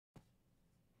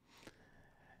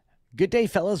Good day,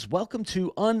 fellas. Welcome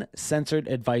to Uncensored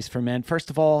Advice for Men. First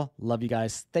of all, love you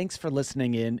guys. Thanks for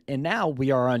listening in. And now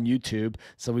we are on YouTube.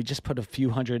 So we just put a few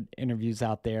hundred interviews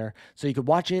out there. So you could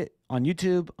watch it on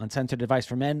YouTube, Uncensored Advice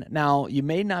for Men. Now, you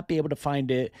may not be able to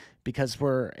find it because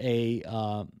we're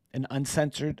an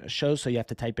uncensored show. So you have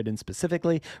to type it in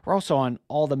specifically. We're also on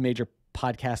all the major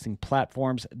podcasting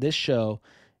platforms. This show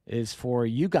is for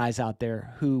you guys out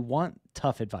there who want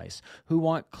tough advice, who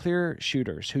want clear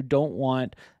shooters, who don't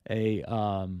want a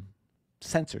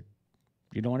censored.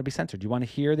 You don't want to be censored. You want to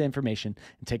hear the information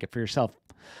and take it for yourself.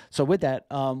 So with that,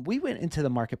 we went into the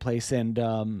marketplace and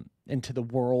into the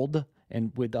world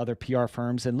and with other PR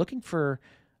firms and looking for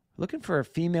a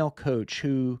female coach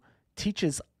who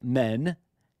teaches men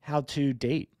how to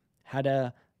date, how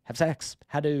to have sex,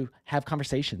 how to have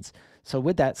conversations. So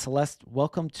with that, Celeste,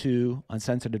 welcome to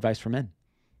Uncensored Advice for Men.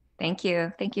 Thank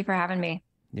you. Thank you for having me.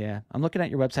 Yeah, I'm looking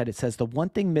at your website. It says the one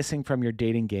thing missing from your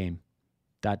dating game,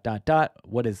 dot, dot, dot.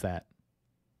 What is that?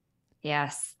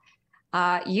 Yes.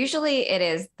 Usually it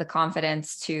is the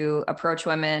confidence to approach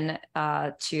women,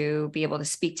 to be able to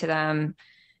speak to them,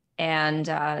 and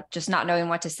just not knowing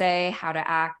what to say, how to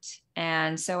act.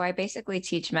 And so I basically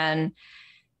teach men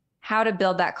how to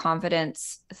build that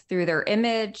confidence through their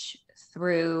image,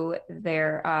 through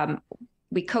their,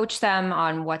 we coach them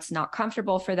on what's not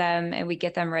comfortable for them, and we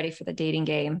get them ready for the dating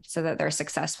game so that they're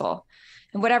successful.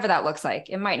 And whatever that looks like,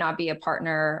 it might not be a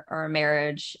partner or a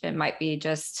marriage. It might be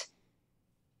just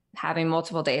having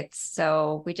multiple dates.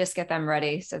 So we just get them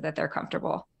ready so that they're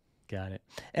comfortable. Got it.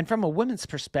 And from a women's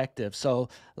perspective, so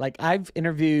like I've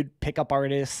interviewed pickup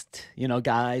artists,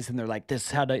 guys, and they're like, "This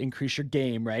is how to increase your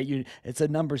game, right? It's a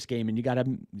numbers game, and you got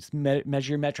to measure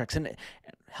your metrics and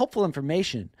helpful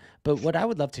information." But what I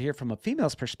would love to hear from a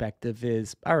female's perspective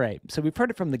is, all right, so we've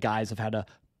heard it from the guys of how to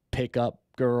pick up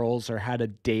girls or how to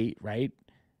date, right?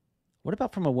 What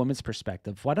about from a woman's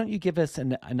perspective? Why don't you give us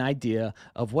an idea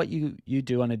of what you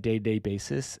do on a day-to-day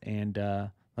basis, and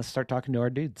let's start talking to our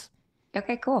dudes.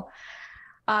 Okay, cool.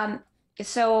 Um,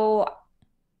 so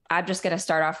I'm just going to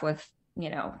start off with,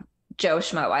 Joe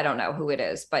Schmo. I don't know who it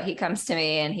is, but he comes to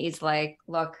me and he's like,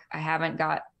 "Look, I haven't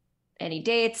got any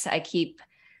dates. I keep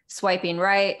swiping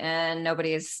right and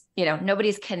nobody's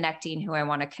connecting who I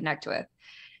want to connect with."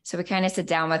 So we kind of sit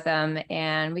down with them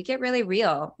and we get really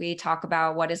real. We talk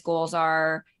about what his goals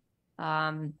are.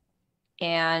 And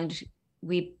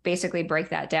we basically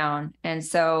break that down. And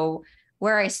so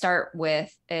where I start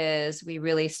with is we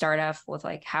really start off with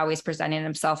like how he's presenting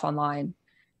himself online.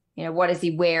 What is he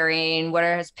wearing? What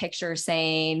are his pictures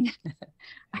saying? Yeah.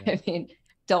 I mean,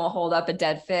 don't hold up a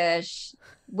dead fish.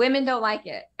 Women don't like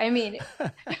it. I mean,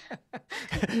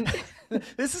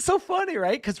 this is so funny,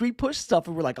 right? Because we push stuff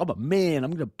and we're like, "I'm a man.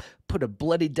 I'm going to put a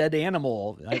bloody dead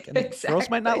animal." Like, and girls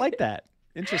might not like that.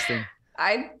 Interesting.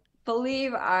 I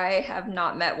believe I have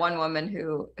not met one woman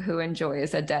who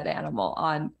enjoys a dead animal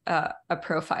on a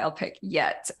profile pic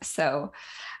yet. So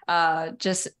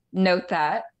just note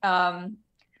that.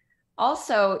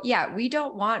 Also, yeah, we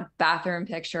don't want bathroom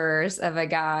pictures of a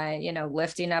guy,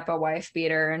 lifting up a wife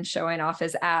beater and showing off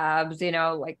his abs,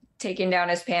 like taking down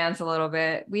his pants a little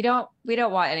bit. We don't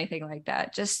want anything like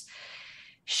that. Just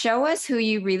show us who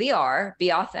you really are,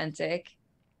 be authentic,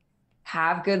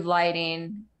 have good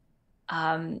lighting.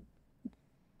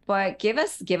 But give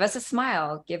us a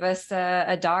smile, give us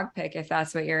a dog pic if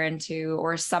that's what you're into,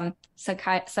 or some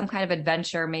kind of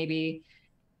adventure maybe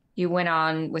you went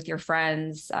on with your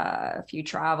friends, if you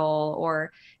travel,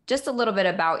 or just a little bit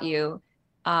about you.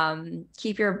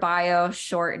 Keep your bio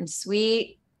short and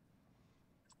sweet.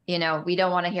 We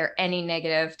don't want to hear any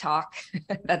negative talk.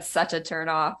 That's such a turn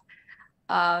off.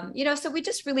 So we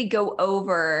just really go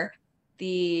over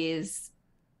these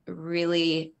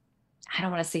really, I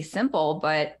don't want to say simple,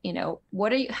 but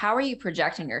how are you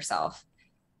projecting yourself?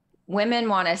 Women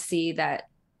want to see that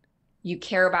you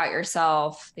care about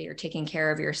yourself, that you're taking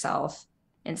care of yourself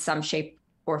in some shape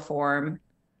or form.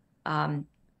 And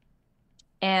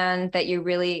that you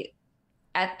really,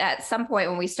 at some point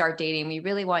when we start dating, we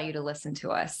really want you to listen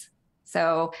to us.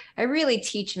 So I really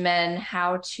teach men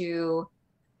how to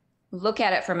look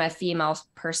at it from a female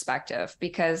perspective,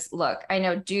 because look, I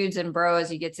know dudes and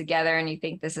bros, you get together and you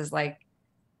think this is like,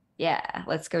 yeah,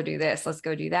 let's go do this, let's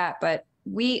go do that. But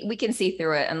we can see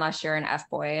through it unless you're an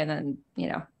F-boy. And then,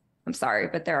 I'm sorry,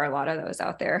 but there are a lot of those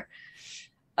out there.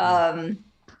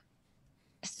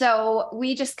 So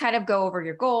we just kind of go over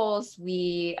your goals.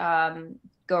 We go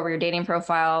over your dating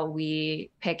profile. We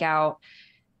pick out,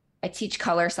 I teach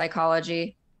color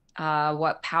psychology,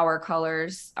 what power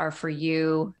colors are for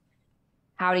you,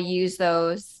 how to use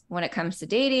those when it comes to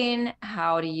dating,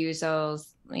 how to use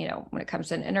those when it comes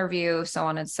to an interview, so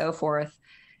on and so forth.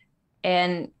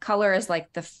 And color is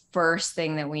like the first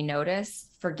thing that we notice.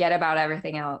 Forget about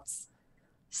everything else.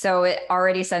 So it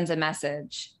already sends a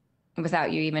message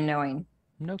without you even knowing.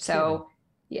 No kidding. So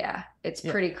yeah, it's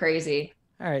Yeah. pretty crazy.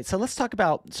 All right, so let's talk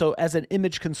about, so as an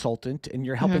image consultant and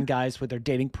you're helping Mhm. guys with their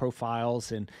dating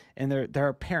profiles and their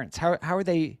appearance. How are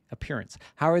they appearance?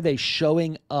 How are they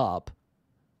showing up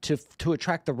to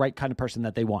attract the right kind of person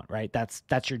that they want, right? That's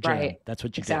your jam. Right. That's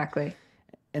what you do. Exactly.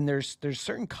 And there's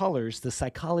certain colors, the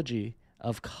psychology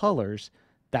of colors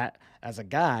that as a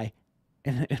guy,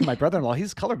 and my brother-in-law,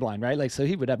 he's colorblind, right? Like, so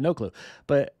he would have no clue.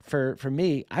 But for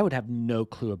me, I would have no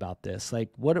clue about this. Like,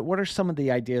 what are some of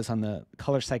the ideas on the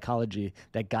color psychology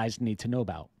that guys need to know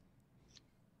about?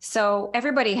 So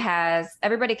everybody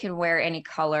can wear any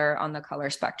color on the color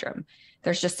spectrum.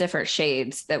 There's just different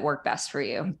shades that work best for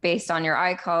you based on your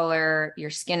eye color, your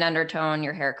skin undertone,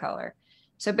 your hair color.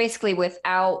 So basically,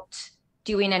 without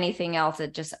doing anything else,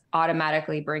 it just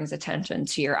automatically brings attention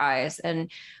to your eyes. And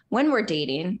when we're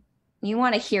dating, you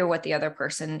want to hear what the other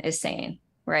person is saying,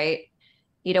 right?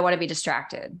 You don't want to be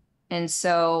distracted. And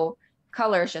so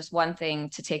color is just one thing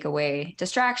to take away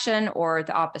distraction or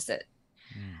the opposite,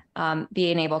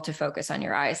 being able to focus on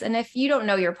your eyes. And if you don't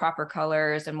know your proper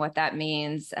colors and what that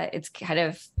means, it's kind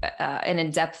of an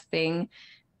in-depth thing.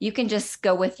 You can just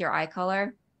go with your eye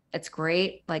color. It's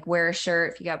great. Like wear a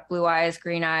shirt. If you got blue eyes,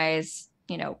 green eyes,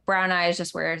 brown eyes,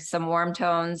 just wear some warm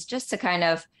tones just to kind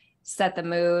of set the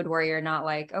mood where you're not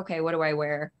like, okay, what do I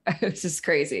wear? This is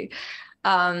crazy.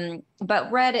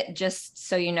 But red, just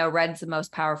so you know, red's the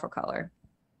most powerful color.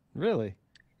 Really?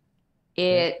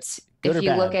 It, Good if or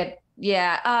you look bad? at,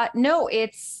 yeah, no,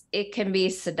 it can be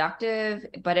seductive,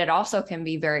 but it also can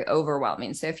be very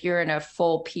overwhelming. So if you're in a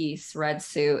full piece red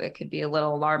suit, it could be a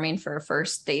little alarming for a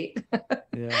first date.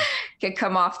 Yeah. Could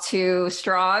come off too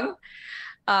strong.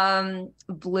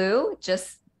 Blue,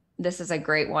 just this is a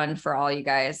great one for all you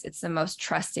guys. It's the most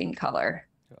trusting color.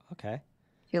 Okay.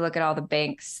 If you look at all the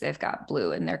banks, they've got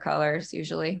blue in their colors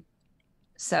usually. Okay.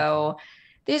 So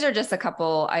these are just a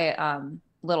couple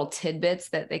little tidbits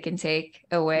that they can take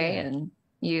away Yeah. and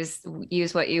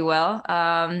use what you will.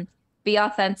 Be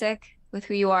authentic with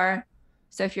who you are.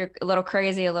 So if you're a little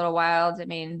crazy, a little wild, I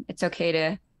mean, it's okay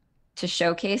to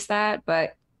showcase that,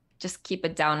 but just keep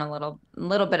it down a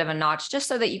little bit of a notch, just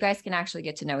so that you guys can actually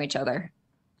get to know each other.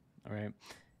 All right.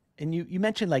 And you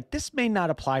mentioned like this may not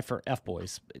apply for F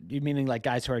boys. You meaning like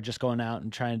guys who are just going out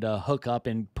and trying to hook up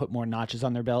and put more notches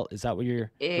on their belt? Is that what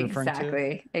you're referring to? Exactly.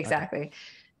 Okay. Exactly.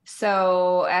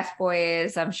 So F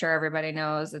boys, I'm sure everybody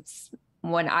knows, it's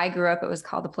when I grew up, it was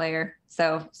called a player.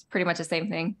 So it's pretty much the same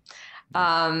thing.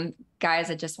 Guys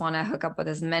that just want to hook up with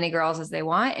as many girls as they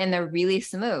want, and they're really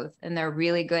smooth and they're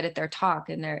really good at their talk,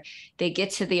 and they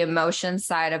get to the emotion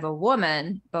side of a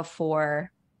woman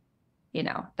before,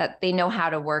 that they know how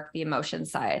to work the emotion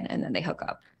side, and then they hook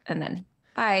up and then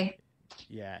bye.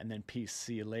 Yeah, and then peace.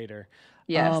 See you later.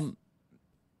 Yes. Um,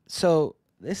 so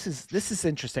this is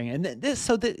interesting,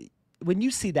 and when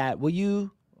you see that, will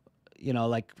you,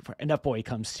 like for an F boy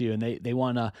comes to you and they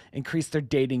want to increase their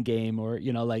dating game or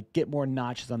like get more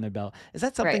notches on their belt? Is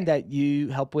that something Right. that you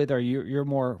help with, or you're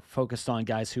more focused on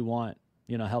guys who want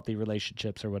healthy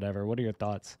relationships or whatever? What are your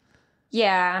thoughts?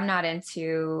 Yeah, I'm not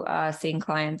into seeing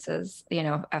clients as,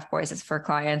 F boys as for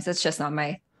clients. That's not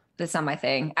my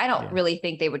thing. I don't Yeah, really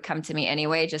think they would come to me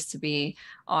anyway, just to be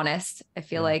honest. I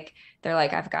feel yeah, like they're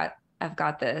like, I've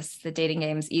got this. The dating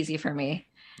game's easy for me.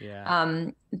 yeah.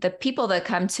 The people that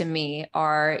come to me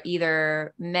are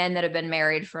either men that have been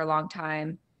married for a long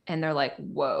time and they're like,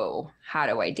 whoa, how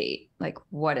do I date? Like,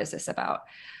 what is this about?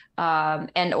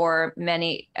 And or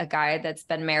a guy that's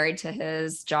been married to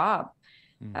his job,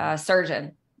 Hmm.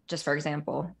 surgeon, just for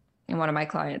example, and one of my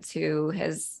clients who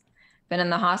has been in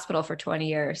the hospital for 20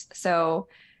 years. So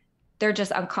they're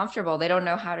just uncomfortable. They don't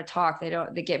know how to talk. They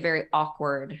get very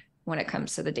awkward when it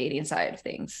comes to the dating side of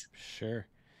things. Sure.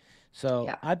 So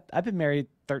Yeah. I've been married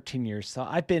 13 years, so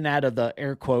I've been out of the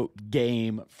air quote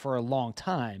game for a long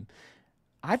time.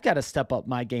 I've got to step up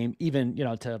my game, even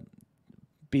to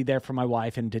be there for my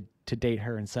wife and to date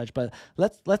her and such. But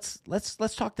let's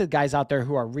talk to the guys out there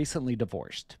who are recently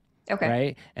divorced, Okay.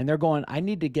 right? And they're going, I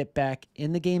need to get back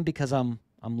in the game because I'm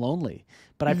lonely.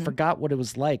 But I Mhm. forgot what it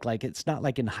was like. Like it's not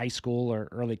like in high school or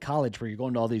early college where you're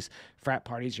going to all these frat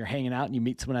parties, you're hanging out and you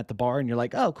meet someone at the bar and you're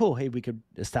like, oh, cool, hey, we could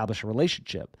establish a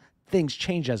relationship. Things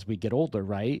change as we get older,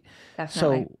 right?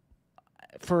 Definitely.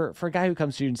 So for a guy who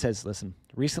comes to you and says, listen,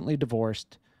 recently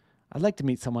divorced, I'd like to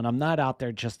meet someone. I'm not out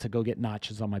there just to go get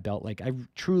notches on my belt. Like I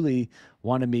truly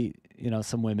want to meet,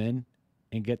 some women.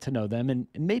 and get to know them. And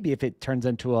maybe if it turns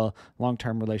into a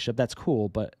long-term relationship, that's cool,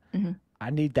 but Mhm. I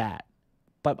need that.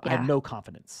 But I have Yeah. no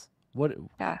confidence. What,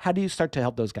 Yeah. how do you start to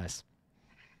help those guys?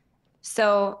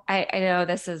 So I know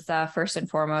this is first and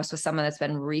foremost with someone that's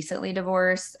been recently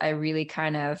divorced. I really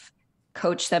kind of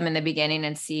coach them in the beginning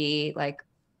and see like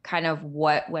kind of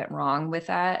what went wrong with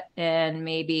that, and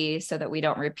maybe so that we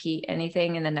don't repeat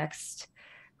anything in the next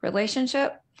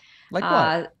relationship. Like what?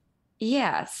 Uh,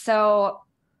 yeah. So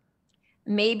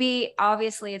maybe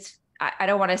obviously I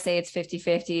don't want to say it's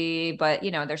 50-50, but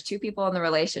there's two people in the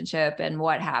relationship, and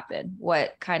what happened,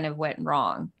 what kind of went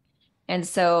wrong. And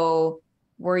so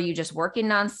were you just working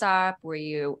nonstop? Were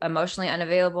you emotionally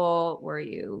unavailable? Were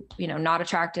you, not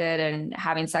attracted and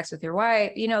having sex with your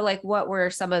wife? Like what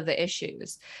were some of the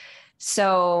issues?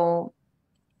 So,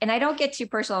 and I don't get too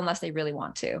personal unless they really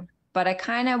want to, but I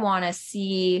kind of want to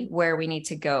see where we need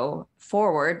to go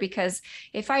forward, because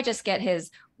if I just get his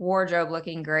wardrobe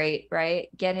looking great, right?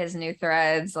 Get his new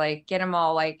threads, like get him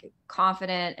all like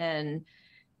confident and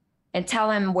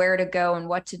tell him where to go and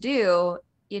what to do,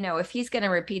 if he's going to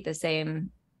repeat the same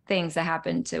things that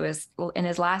happened to his in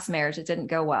his last marriage, it didn't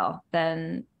go well,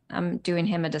 then I'm doing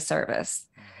him a disservice.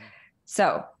 Mm-hmm.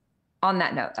 So on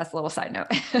that note, that's a little side note.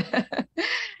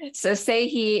 So say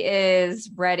he is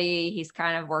ready, he's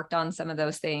kind of worked on some of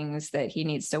those things that he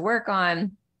needs to work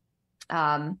on.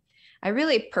 I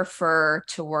really prefer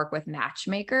to work with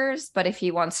matchmakers, but if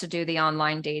he wants to do the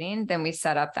online dating, then we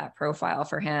set up that profile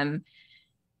for him.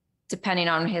 Depending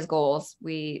on his goals,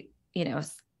 we, we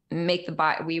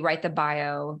write the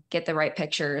bio, get the right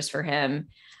pictures for him.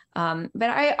 But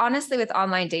I honestly, with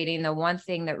online dating, the one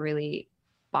thing that really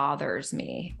bothers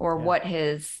me, or what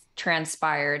has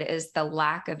transpired, is the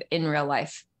lack of in real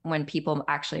life when people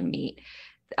actually meet.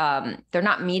 They're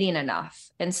not meeting enough.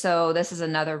 And so this is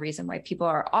another reason why people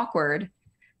are awkward.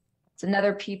 It's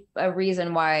another a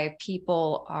reason why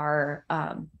people are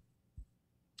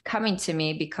coming to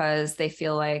me, because they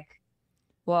feel like,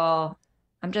 well,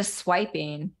 I'm just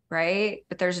swiping, right?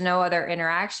 But there's no other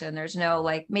interaction. There's no,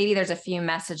 like, maybe there's a few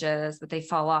messages, but they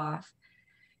fall off.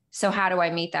 So how do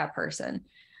I meet that person?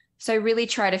 So I really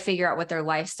try to figure out what their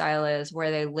lifestyle is,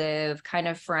 where they live, kind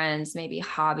of friends, maybe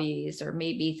hobbies, or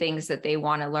maybe things that they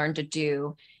want to learn to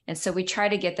do. And so we try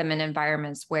to get them in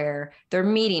environments where they're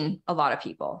meeting a lot of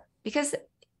people, because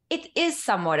it is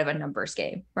somewhat of a numbers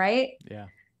game, right? Yeah.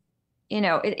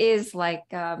 It is like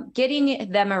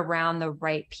getting them around the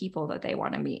right people that they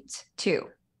want to meet too.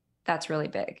 That's really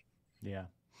big. Yeah.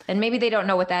 And maybe they don't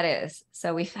know what that is,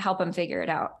 so we help them figure it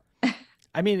out.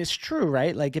 I mean, it's true,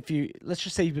 right? Like let's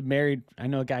just say you've been married. I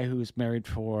know a guy who was married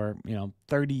for,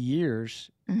 30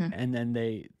 years, mm-hmm. and then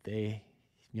they,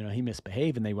 he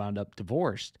misbehaved and they wound up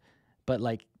divorced. But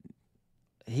like,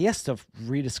 he has to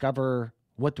rediscover,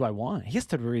 what do I want? He has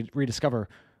to rediscover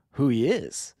who he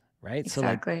is, right?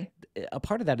 Exactly. So like, a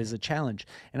part of that is a challenge.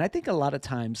 And I think a lot of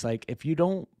times, like, if you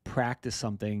don't practice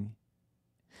something,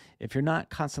 if you're not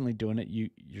constantly doing it,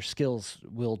 your skills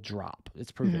will drop.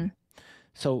 It's proven. Mm-hmm.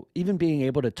 So even being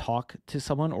able to talk to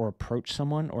someone or approach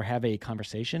someone or have a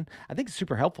conversation, I think is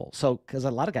super helpful. So, because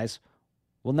a lot of guys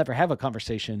will never have a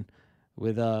conversation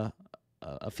with a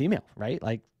female, right?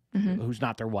 Like, mm-hmm. who's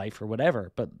not their wife or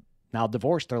whatever, but now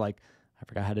divorced, they're like, I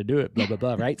forgot how to do it, blah, blah,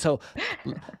 blah, right? So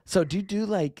do you do,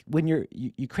 like, when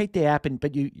you create the app,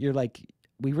 but you're like,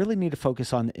 we really need to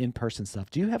focus on the in-person stuff.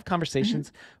 Do you have conversations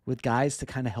mm-hmm. with guys to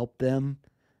kind of help them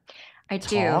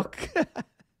talk?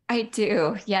 I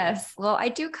do. Yes. Well, I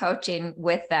do coaching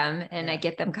with them, and I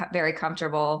get them very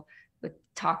comfortable with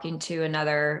talking to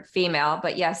another female.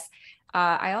 But yes,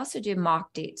 I also do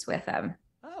mock dates with them.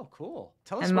 Oh, cool.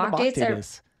 Tell us what a mock date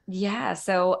is. Yeah.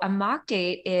 So a mock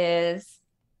date is,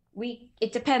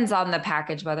 it depends on the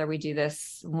package, whether we do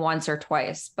this once or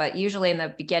twice, but usually in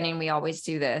the beginning, we always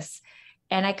do this.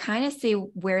 And I kind of see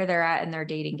where they're at in their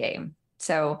dating game.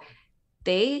 So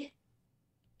they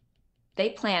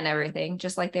plan everything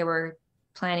just like they were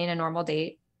planning a normal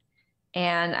date.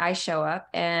 And I show up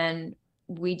and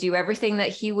we do everything that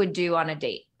he would do on a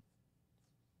date.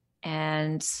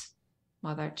 And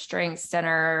whether it's drinks,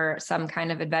 dinner, some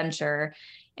kind of adventure.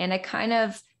 And I kind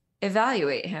of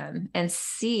evaluate him and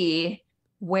see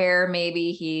where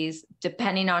maybe he's,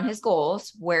 depending on his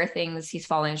goals, where things he's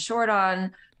falling short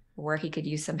on, where he could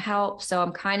use some help. So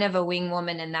I'm kind of a wing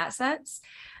woman in that sense.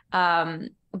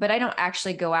 But I don't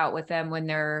actually go out with them when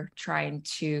they're trying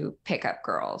to pick up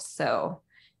girls. So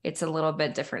it's a little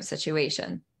bit different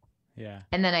situation. Yeah.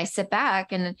 And then I sit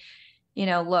back and,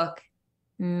 look,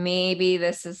 maybe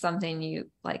this is something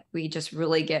we just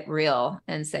really get real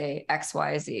and say X,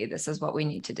 Y, Z, this is what we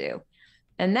need to do.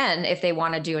 And then if they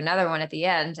want to do another one at the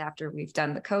end, after we've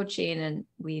done the coaching and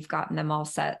we've gotten them all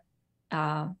set,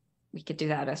 we could do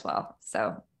that as well.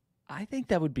 So I think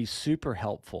that would be super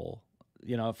helpful,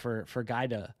 for a guy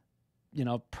to,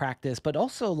 practice, but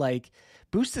also like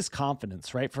boost his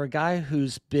confidence, right? For a guy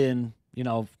who's been,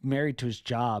 married to his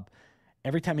job,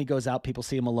 every time he goes out, people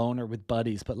see him alone or with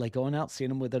buddies, but like going out,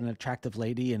 seeing him with an attractive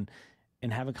lady and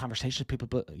having conversations with people,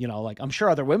 but like I'm sure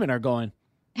other women are going,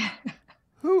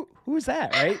 who's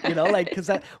that? Right. Like,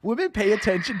 cause women pay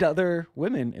attention to other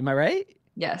women. Am I right?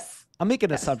 yes. I'm making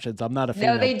Yes. assumptions. I'm not a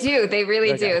female. No, they do. They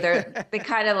really Okay. do. They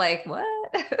kind of like, what?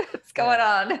 What's going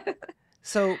on?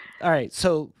 So, all right.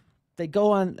 So they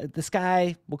go on this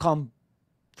guy, we'll call him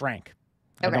Frank.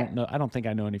 Okay. I don't know. I don't think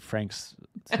I know any Franks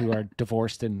who are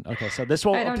divorced. And okay, so this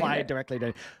won't apply either. directly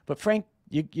to, but Frank,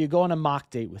 you go on a mock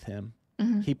date with him.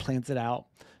 Mhm. He plans it out.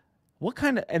 What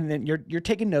kind of, and then you're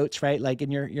taking notes, right? Like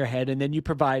in your head, and then you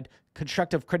provide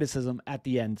constructive criticism at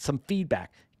the end, some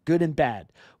feedback, good and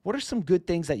bad. What are some good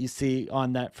things that you see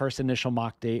on that first initial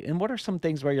mock date? And what are some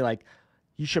things where you're like,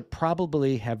 you should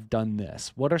probably have done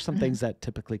this? What are some things that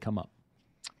typically come up?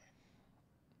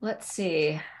 Let's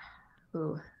see.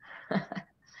 Ooh.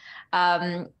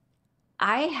 I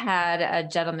had a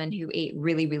gentleman who ate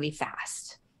really, really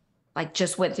fast, like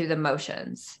just went through the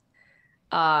motions.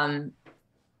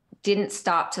 Didn't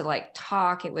stop to like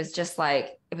talk. It was just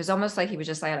like, it was almost like he was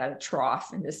just like at a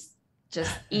trough and just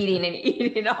eating and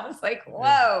eating. I was like,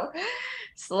 whoa,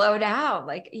 slow down.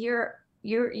 Like you're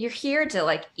here to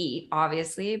like eat,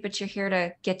 obviously, but you're here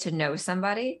to get to know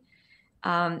somebody.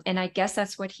 And I guess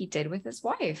that's what he did with his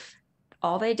wife.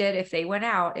 All they did, if they went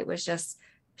out, it was just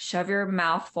shove your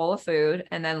mouth full of food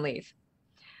and then leave.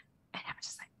 And I was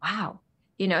just like, wow,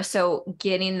 so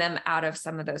getting them out of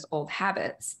some of those old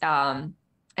habits.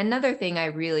 Another thing I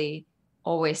really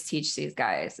always teach these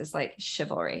guys is like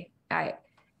chivalry. I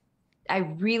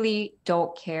really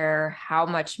don't care how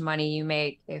much money you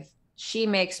make. If she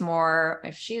makes more,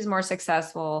 if she's more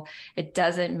successful, it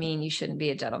doesn't mean you shouldn't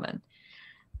be a gentleman.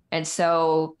 And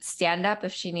so stand up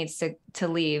if she needs to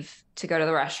leave to go to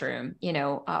the restroom,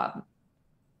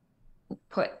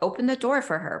 open the door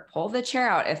for her, pull the chair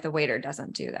out if the waiter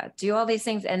doesn't do that, do all these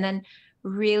things, and then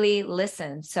really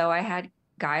listen. So I had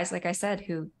guys, like I said,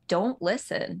 who don't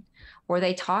listen or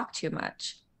they talk too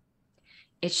much.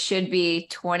 It should be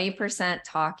 20%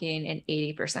 talking and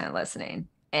 80% listening.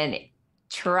 And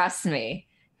trust me,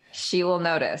 she will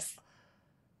notice.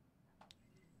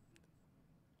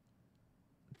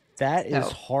 That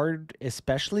is hard,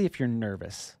 especially if you're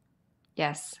nervous.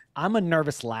 Yes. I'm a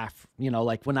nervous laugh.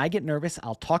 Like when I get nervous,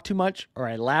 I'll talk too much or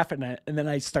I laugh and then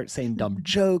I start saying dumb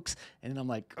jokes and I'm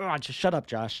like, oh, just shut up,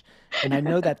 Josh. And I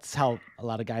know that's how a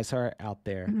lot of guys are out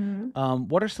there. Mm-hmm.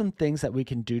 What are some things that we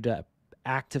can do to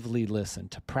actively listen,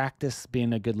 to practice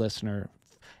being a good listener?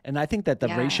 And I think that the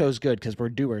ratio is good because we're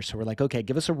doers. So we're like, okay,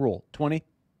 give us a rule. 20,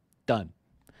 done.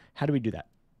 How do we do that?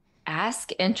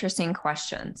 Ask interesting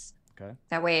questions. Okay.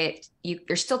 That way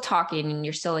you're still talking and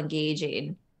you're still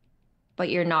engaging,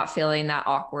 but you're not feeling that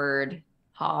awkward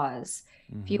pause.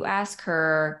 Mm-hmm. If you ask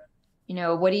her,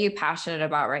 what are you passionate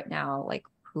about right now? Like,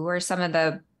 who are some of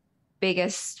the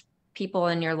biggest people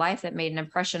in your life that made an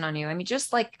impression on you? I mean,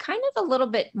 just like kind of a little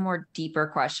bit more deeper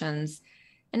questions.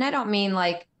 And I don't mean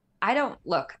like, I don't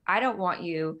want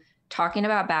you talking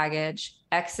about baggage,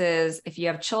 exes. If you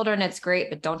have children, it's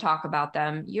great, but don't talk about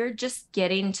them. You're just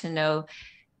getting to know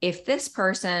if this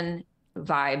person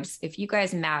vibes, if you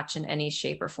guys match in any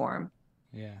shape or form.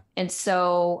 Yeah. And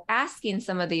so asking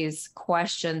some of these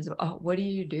questions, oh, what do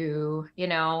you do?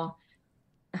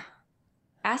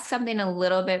 Ask something a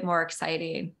little bit more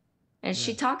exciting. And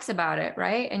she talks about it,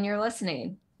 right? And you're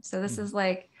listening. So this is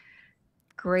like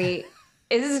great.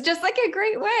 This is just like a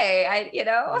great way.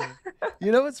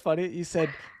 What's funny? You said,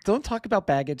 don't talk about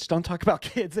baggage. Don't talk about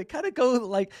kids. They kind of go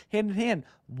like hand in hand.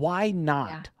 Why not?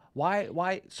 Yeah.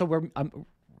 Why? So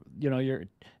you're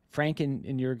Frank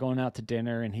and you're going out to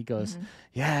dinner and he goes,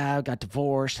 yeah, I got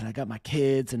divorced and I got my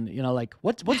kids. And like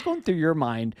what's going through your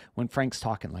mind when Frank's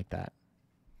talking like that?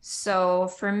 So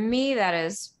for me, that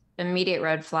is immediate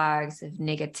red flags of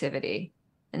negativity.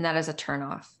 And that is a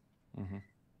turnoff. Mm-hmm.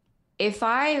 If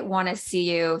I want to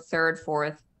see you third,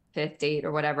 fourth, fifth date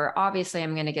or whatever, obviously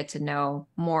I'm going to get to know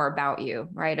more about you,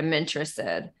 right? I'm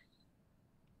interested.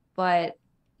 But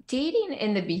dating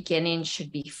in the beginning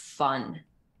should be fun.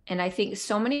 And I think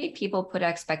so many people put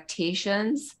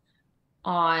expectations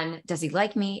on, does he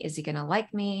like me? Is he going to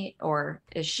like me? Or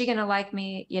is she going to like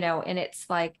me? And it's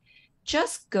like,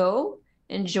 just go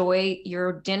enjoy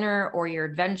your dinner or your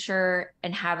adventure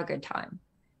and have a good time.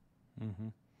 Mm-hmm.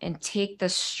 and take the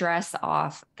stress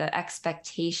off, the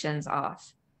expectations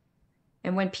off.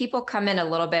 And when people come in a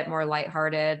little bit more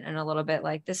lighthearted and a little bit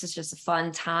like, this is just a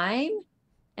fun time.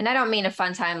 And I don't mean a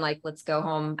fun time like, let's go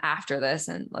home after this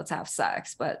and let's have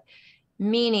sex, but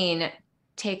meaning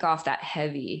take off that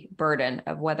heavy burden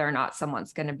of whether or not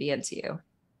someone's going to be into you.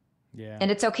 Yeah.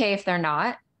 And it's okay if they're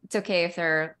not. It's okay if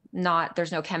they're not,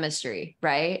 there's no chemistry,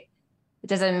 right? It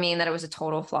doesn't mean that it was a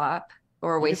total flop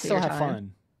or a waste of your time. Still have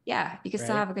fun. Yeah, you can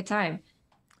still have a good time.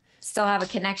 Still have a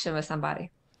connection with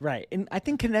somebody. Right. And I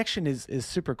think connection is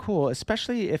super cool,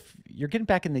 especially if you're getting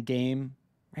back in the game.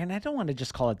 And I don't want to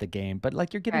just call it the game, but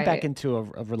like you're getting back into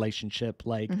a relationship,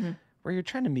 like where you're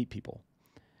trying to meet people.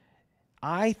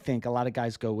 I think a lot of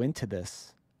guys go into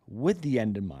this with the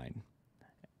end in mind.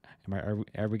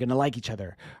 Are we going to like each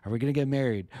other? Are we going to get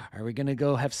married? Are we going to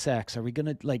go have sex? Are we going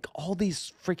to like all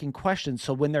these freaking questions?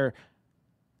 So when they're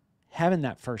having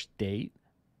that first date,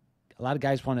 a lot of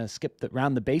guys want to skip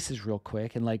around the bases real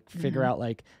quick and like figure out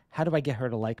like, how do I get her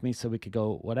to like me so we could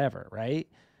go whatever, right?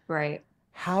 Right.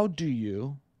 How do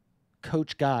you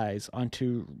coach guys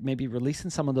onto maybe releasing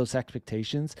some of those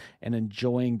expectations and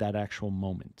enjoying that actual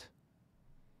moment?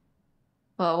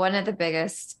 Well, one of the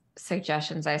biggest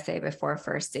suggestions I say before a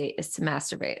first date is to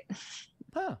masturbate.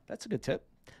 Oh, that's a good tip.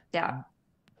 Yeah.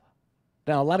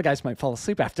 Now, a lot of guys might fall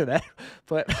asleep after that,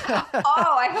 but...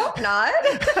 Oh, I hope not.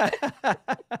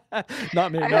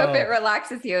 Not me, I hope it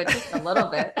relaxes you just a little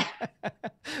bit.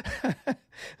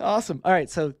 Awesome. All right,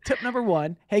 so tip number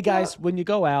one. Hey, guys, when you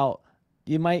go out,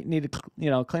 you might need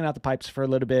to clean out the pipes for a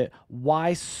little bit.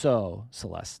 Why so,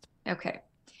 Celeste? Okay.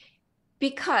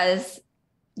 Because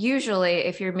usually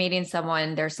if you're meeting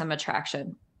someone, there's some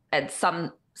attraction at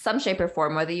some shape or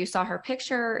form, whether you saw her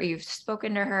picture or you've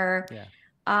spoken to her. Yeah.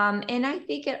 And I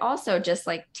think it also just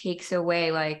like takes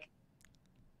away like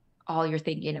all you're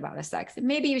thinking about is sex. And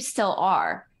maybe you still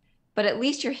are, but at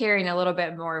least you're hearing a little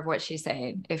bit more of what she's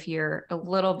saying. If you're a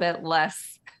little bit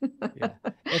less,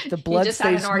 if the blood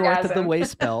stays north of the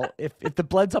waist belt, if the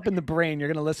blood's up in the brain, you're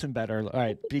going to listen better. All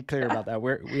right. Be clear about that.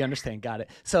 We understand. Got it.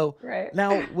 So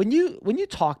now when you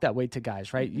talk that way to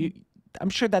guys, right, I'm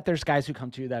sure that there's guys who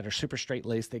come to you that are super straight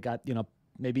laced. They got,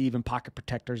 maybe even pocket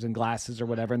protectors and glasses or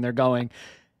whatever. And they're going,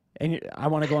 and I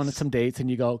want to go on some dates, and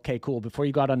you go, okay, cool. Before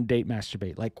you go out on a date,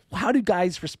 masturbate. Like, how do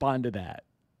guys respond to that?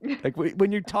 Like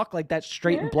when you talk like that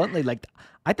straight and bluntly, like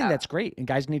I think that's great. And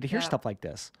guys need to hear stuff like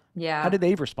this. Yeah. How do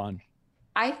they respond?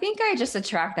 I think I just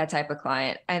attract that type of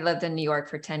client. I lived in New York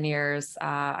for 10 years.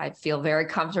 I feel very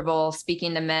comfortable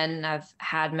speaking to men. I've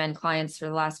had men clients for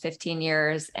the last 15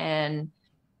 years. And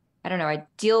I don't know, I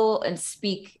deal and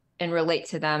speak and relate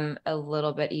to them a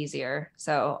little bit easier.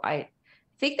 So I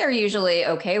think they're usually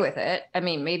okay with it. I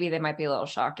mean, maybe they might be a little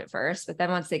shocked at first, but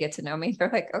then once they get to know me, they're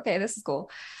like, okay, this is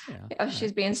cool. Yeah,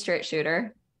 she's being straight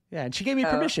shooter. Yeah, and she gave me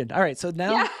permission. All right, so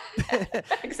now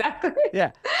exactly.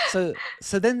 Yeah. So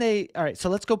then all right,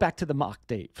 so let's go back to the mock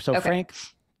date. So Frank,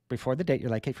 before the date, you're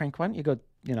like, hey Frank, why don't you go,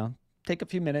 take a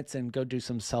few minutes and go do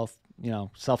some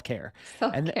self-care.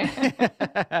 And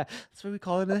that's what we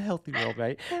call it in a healthy world,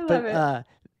 right? I love it.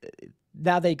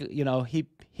 Now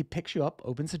he picks you up,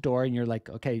 opens the door, and you're like,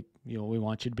 okay, we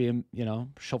want you to be,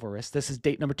 chivalrous. This is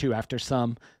date number 2 after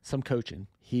some coaching.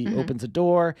 He opens the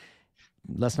door.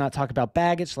 Let's not talk about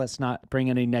baggage. Let's not bring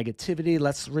any negativity.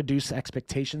 Let's reduce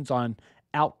expectations on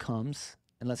outcomes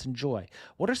and let's enjoy.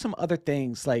 What are some other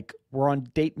things, like we're on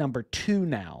date number 2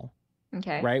 now?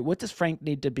 Okay. Right. What does Frank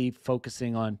need to be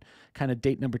focusing on kind of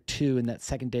date number 2 in that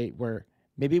second date where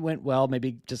maybe it went well,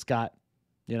 maybe just got,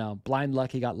 blind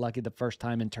luck. He got lucky the first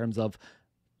time in terms of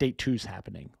date 2's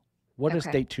happening. What does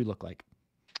date 2 look like?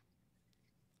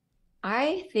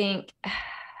 I think,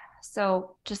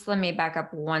 so just let me back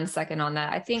up 1 second on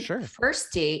that. I think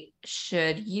first date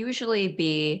should usually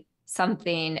be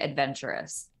something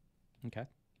adventurous. Okay.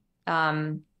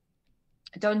 Don't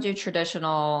do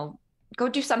traditional, go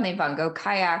do something fun, go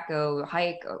kayak, go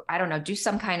hike, I don't know, do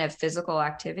some kind of physical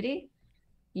activity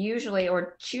usually,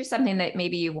 or choose something that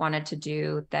maybe you wanted to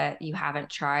do that you haven't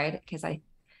tried, because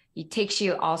it takes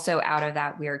you also out of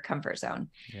that weird comfort zone.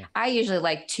 Yeah. I usually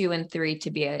like 2 and 3 to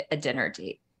be a dinner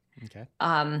date. Okay.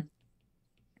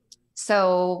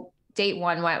 So date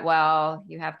 1 went well,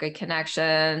 you have good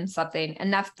connection, something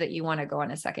enough that you want to go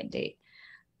on a second date.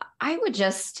 I would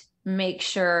just make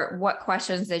sure, what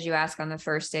questions did you ask on the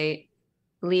first date?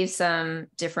 Leave some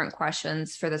different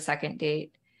questions for the second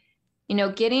date.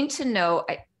 Getting to know,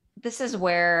 this is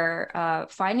where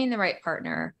finding the right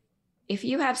partner, if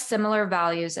you have similar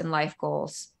values and life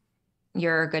goals,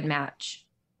 you're a good match.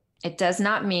 It does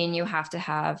not mean you have to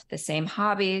have the same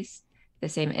hobbies, the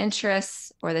same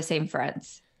interests, or the same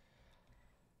friends.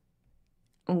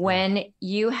 Yeah. When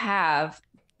you have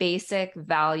basic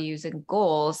values and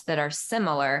goals that are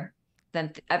similar,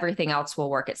 then everything else will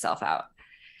work itself out.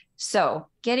 So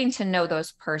getting to know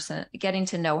getting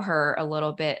to know her a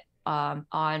little bit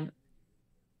on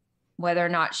whether or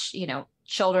not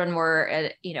children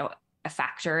were a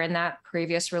factor in that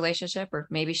previous relationship, or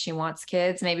maybe she wants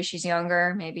kids, maybe she's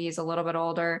younger, maybe he's a little bit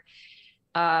older.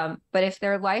 But if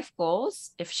they're life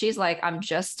goals, if she's like, I'm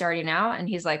just starting out, and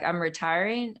he's like, I'm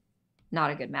retiring,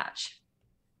 not a good match.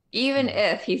 Even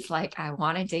Yeah. if he's like, I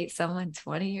want to date someone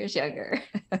 20 years younger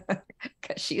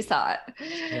because she's hot,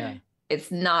 Yeah. it's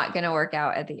not going to work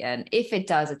out at the end. If it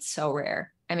does, it's so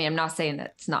rare. I mean, I'm not saying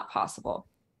that it's not possible.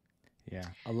 Yeah.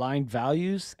 Aligned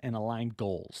values and aligned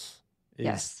goals is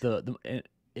Yes,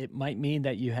 it might mean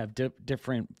that you have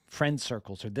different friend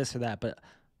circles or this or that, but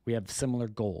we have similar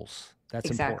goals. That's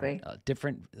important. exactly.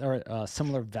 Different or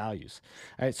similar values.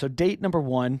 All right. So date number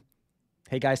one.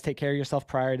 Hey guys, take care of yourself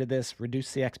prior to this.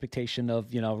 Reduce the expectation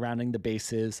of, rounding the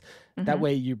bases. That Mm-hmm.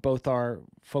 way you both are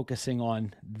focusing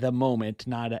on the moment,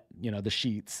 not, the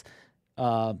sheets.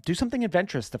 Do something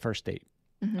adventurous the first date.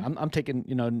 Mm-hmm. I'm taking,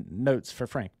 notes for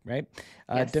Frank, right?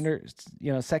 Yes. Dinner,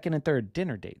 second and third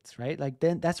dinner dates, right? Like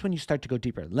then that's when you start to go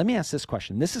deeper. Let me ask this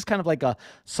question. This is kind of like a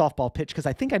softball pitch because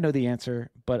I think I know the answer,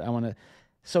 but I want to.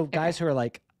 So guys Okay. who are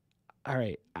like, all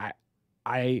right,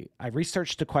 I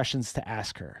researched the questions to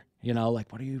ask her.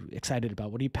 Like what are you excited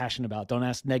about? What are you passionate about? Don't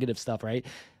ask negative stuff, right?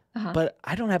 Uh-huh. But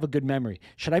I don't have a good memory.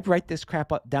 Should I write this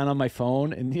crap down on my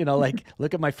phone and like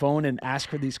look at my phone and ask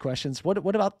her these questions? What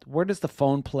about where does the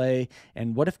phone play?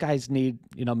 And what if guys need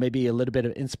maybe a little bit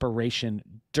of inspiration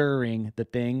during the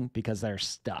thing because they're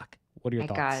stuck? What are your I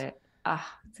got thoughts? it.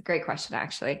 It's a great question,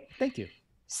 actually. Thank you.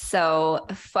 So,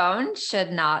 a phone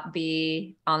should not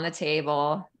be on the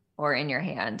table or in your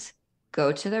hand.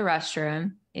 Go to the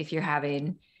restroom if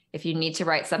you need to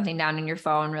write something down in your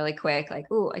phone really quick, like,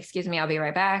 oh, excuse me, I'll be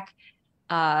right back.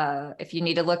 If you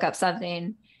need to look up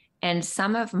something. And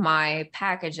some of my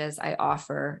packages I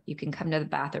offer, you can come to the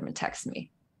bathroom and text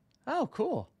me. Oh,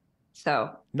 cool. So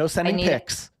No I sending need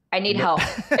pics. I need No. help.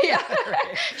 Yeah.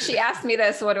 Right. She asked me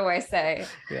this. What do I say?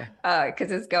 Yeah.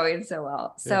 Because it's going so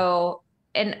well. Yeah. So,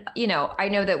 and I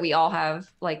know that we all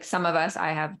have, like, some of us,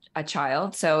 I have a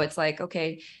child. So it's like,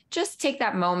 okay, just take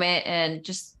that moment and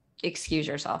just excuse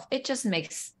yourself. It just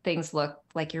makes things look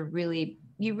like you really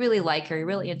like her, you're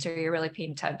really into her, you're really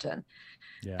paying attention.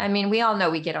 Yeah. I mean, we all know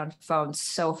we get on phones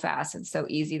so fast and so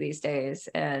easy these days.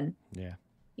 And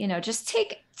Yeah. just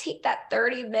take that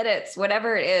 30 minutes,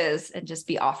 whatever it is, and just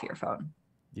be off your phone.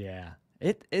 Yeah.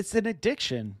 It's an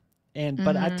addiction.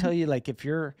 But I Mm-hmm. tell you, like if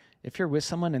you're with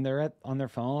someone and they're on their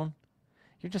phone,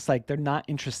 you're just like they're not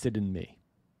interested in me.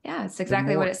 Yeah, it's They're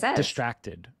exactly what more it says.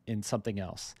 distracted in something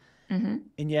else. Mm-hmm.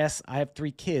 And yes, I have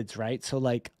 3 kids, right? So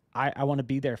like I want to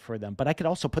be there for them. But I could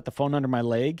also put the phone under my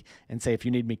leg and say, if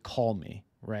you need me, call me.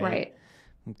 Right. Right.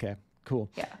 Okay. Cool.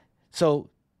 Yeah. So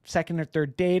second or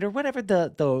third date or whatever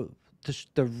the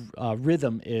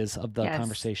rhythm is of the Yes.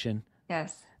 conversation,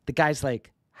 Yes. the guy's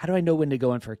like, how do I know when to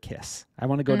go in for a kiss? I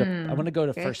want to go to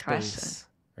Good first question. base.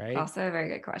 Right. Also a very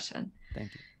good question.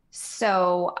 Thank you.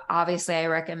 So obviously I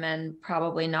recommend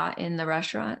probably not in the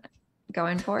restaurant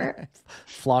going for it.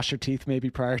 Floss your teeth maybe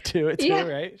prior to it too, Yeah.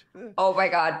 right? Oh my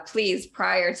God. Please,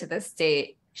 prior to this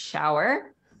date,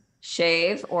 shower,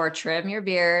 shave, or trim your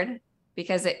beard.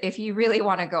 Because if you really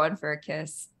want to go in for a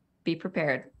kiss, be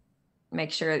prepared.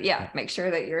 Yeah. Make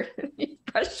sure that you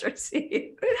brush your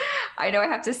teeth. I know I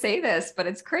have to say this, but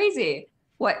it's crazy.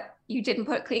 What, you didn't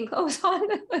put clean clothes on?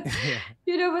 Yeah.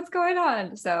 You know what's going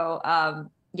on. So,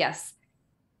 yes,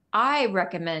 I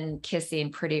recommend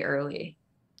kissing pretty early.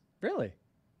 Really?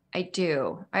 I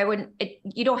do. I wouldn't.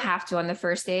 You don't have to on the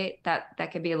first date.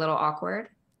 That could be a little awkward.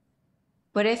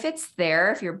 But if it's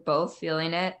there, if you're both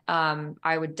feeling it,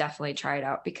 I would definitely try it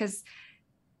out. Because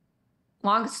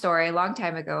long story, a long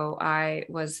time ago, I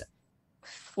was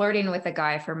flirting with a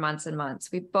guy for months and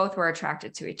months. We both were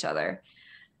attracted to each other.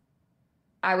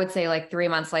 I would say like 3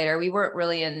 months later, we weren't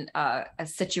really in a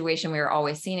situation we were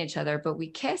always seeing each other, but we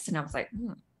kissed, and I was like,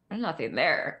 there's nothing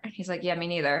there. And he's like, yeah, me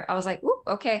neither. I was like, ooh,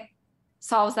 okay,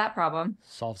 solves that problem.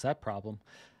 Solves that problem.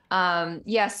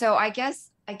 Yeah. So I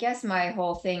guess my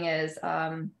whole thing is,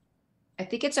 I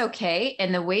think it's okay.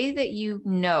 And the way that you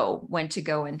know when to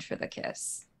go in for the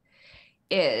kiss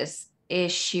is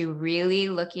she really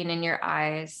looking in your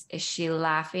eyes? Is she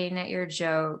laughing at your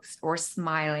jokes or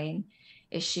smiling?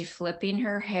 Is she flipping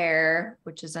her hair,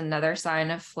 which is another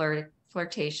sign of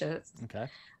flirtatious? Okay.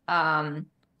 Um,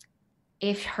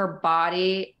 if her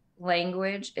body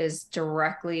language is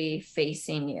directly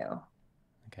facing you,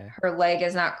 Okay. her leg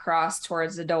is not crossed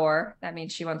towards the door, that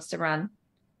means she wants to run.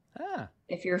 Ah,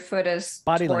 If your foot is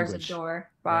body towards the language,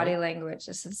 door, right? body language.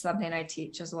 This is something I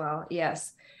teach as well.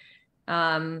 Yes.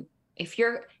 Um, if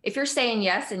you're saying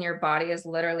yes and your body is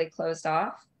literally closed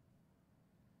off,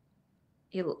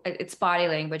 it's body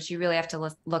language. You really have to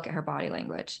look at her body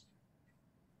language.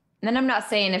 And then I'm not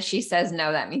saying if she says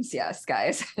no, that means yes,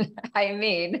 guys. I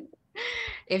mean,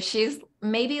 if she's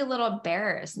maybe a little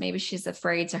embarrassed, maybe she's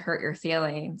afraid to hurt your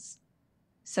feelings.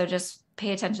 So just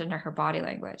pay attention to her body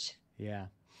language. Yeah.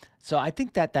 So I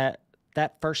think that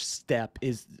first step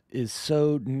is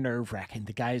so nerve wracking.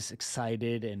 The guy's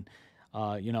excited, and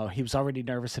he was already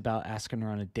nervous about asking her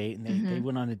on a date, and they Mm-hmm.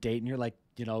 went on a date, and you're like,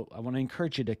 I want to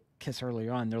encourage you to kiss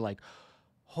earlier on. They're like,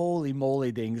 holy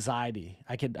moly, the anxiety.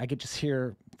 I could just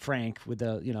hear Frank with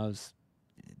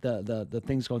the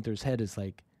things going through his head is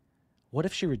like, what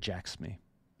if she rejects me?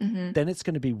 Mm-hmm. Then it's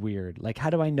going to be weird. Like, how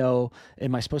do I know?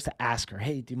 Am I supposed to ask her,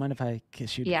 hey, do you mind if I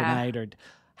kiss you Yeah. goodnight? Or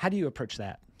how do you approach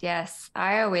that? Yes.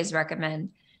 I always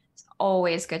recommend, it's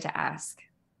always good to ask,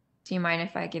 do you mind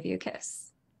if I give you a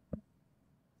kiss?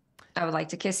 I would like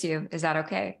to kiss you. Is that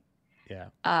okay?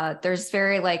 Yeah. There's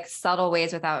very like subtle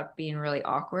ways without being really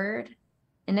awkward.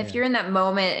 And if Yeah. you're in that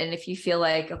moment and if you feel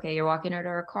like, okay, you're walking her to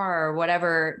her car or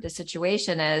whatever the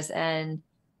situation is, and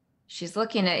she's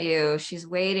looking at you, she's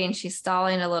waiting, she's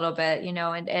stalling a little bit,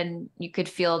 and you could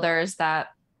feel there's that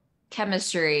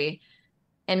chemistry.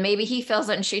 And maybe he feels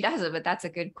it and she doesn't, but that's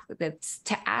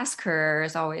to ask her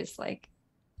is always like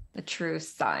the true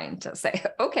sign to say,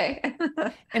 okay.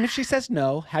 And if she says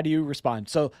no, how do you respond?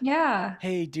 So, Yeah.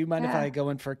 hey, do you mind if I Yeah. go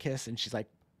in for a kiss? And she's like,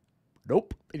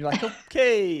 nope. And you're like,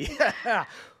 okay.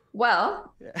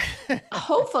 Well,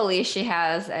 hopefully she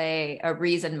has a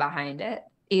reason behind it.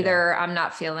 Yeah. Either I'm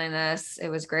not feeling this. It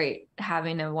was great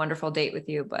having a wonderful date with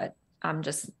you, but I'm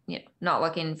just not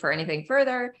looking for anything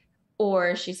further.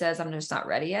 Or she says, I'm just not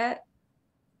ready yet.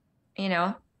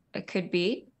 It could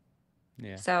be.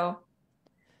 Yeah. So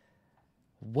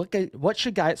What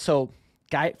should guy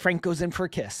Frank goes in for a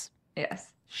kiss.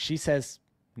 yes. She says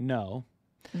no.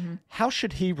 Mm-hmm. How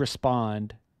should he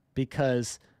respond?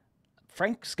 Because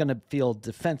Frank's going to feel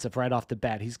defensive right off the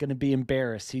bat. He's going to be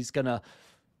embarrassed. He's going to,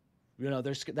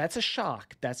 that's a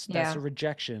shock. That's Yeah. a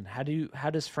rejection. How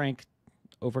does Frank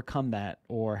overcome that,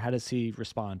 or how does he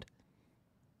respond?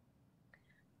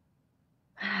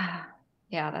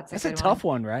 Yeah, that's a That's a good tough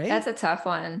one. one, right? That's a tough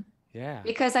one Yeah.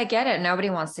 because I get it. Nobody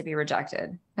wants to be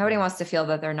rejected. Nobody wants to feel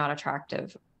that they're not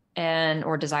attractive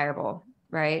or desirable,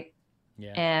 right?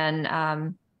 Yeah. And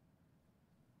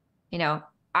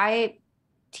I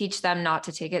teach them not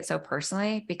to take it so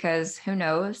personally because who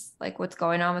knows like what's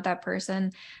going on with that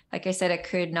person. Like I said, it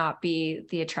could not be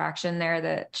the attraction there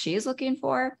that she's looking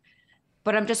for,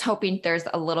 but I'm just hoping there's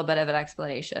a little bit of an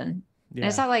explanation. And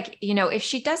it's Yeah. not like, if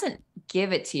she doesn't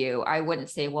give it to you, I wouldn't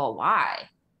say, well, why?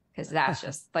 Because that's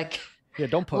just like, Yeah.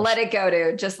 Don't push. let it go,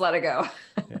 dude. Just let it go.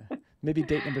 Yeah. Maybe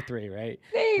date number 3, right?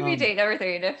 Maybe date number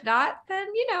 3. And if not, then,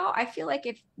 I feel like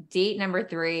if date number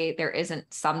 3, there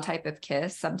isn't some type of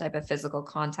kiss, some type of physical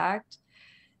contact,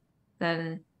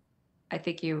 then I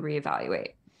think you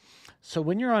reevaluate. So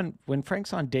when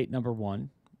Frank's on date number 1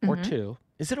 or 2,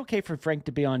 is it okay for Frank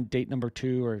to be on date number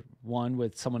 2 or 1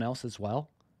 with someone else as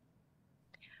well?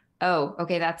 Oh,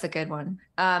 okay. That's a good one.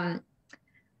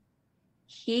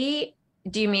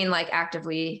 Do you mean like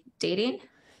actively dating?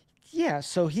 Yeah,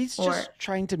 so he's just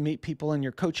trying to meet people, and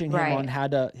you're coaching him on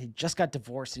Right. he just got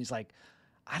divorced, and he's like,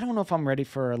 I don't know if I'm ready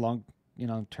for a long,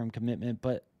 term commitment,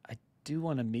 but I do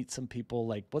want to meet some people.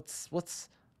 Like, what's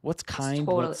kind?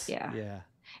 Yeah. Yeah.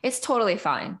 It's totally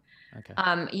fine. Okay.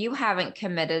 You haven't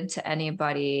committed to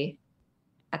anybody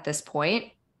at this point.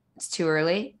 It's too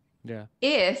early. Yeah.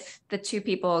 If the two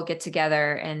people get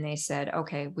together and they said,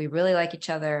 okay, we really like each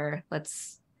other,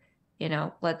 let's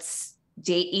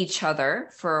date each other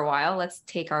for a while. Let's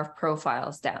take our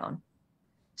profiles down.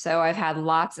 So I've had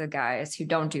lots of guys who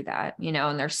don't do that,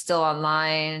 and they're still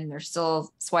online, they're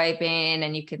still swiping,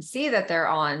 and you can see that they're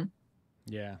on.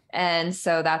 Yeah. And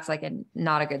so that's like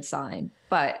not a good sign.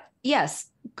 But yes,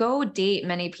 go date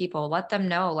many people. Let them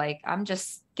know, like, I'm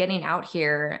just getting out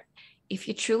here. If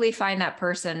you truly find that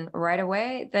person right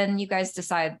away, then you guys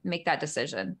make that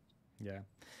decision. Yeah.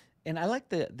 And I like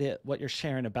the what you're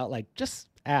sharing about, like, just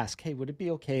ask, hey, would it be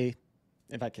okay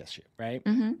if I kiss you, right?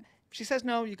 Mm-hmm. If she says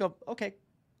no, you go, okay,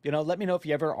 let me know if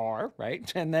you ever are,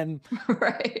 right? And then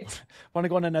Right. want to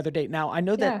go on another date. Now, I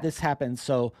know that this happens.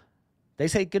 So they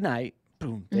say goodnight,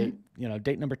 boom,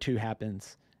 date number 2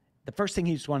 happens. The first thing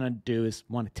he's want to do is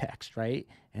want to text, right?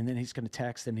 And then he's going to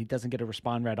text, and he doesn't get a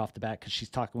respond right off the bat because she's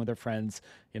talking with her friends,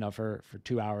 for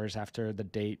 2 hours after the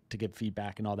date to give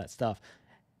feedback and all that stuff.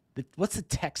 What's the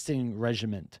texting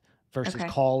regimen versus Okay.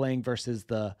 calling versus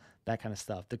that kind of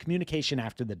stuff. The communication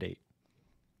after the date.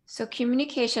 So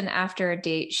communication after a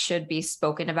date should be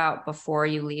spoken about before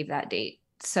you leave that date.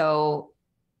 So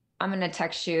I'm going to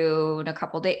text you in a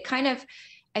couple days. Kind of,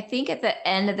 I think at the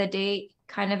end of the date,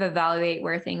 kind of evaluate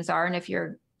where things are. And if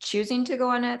you're choosing to go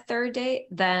on a third date,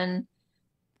 then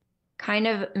kind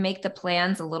of make the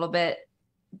plans a little bit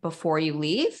before you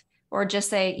leave, or just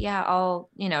say, yeah,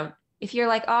 if you're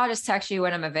like, oh, I'll just text you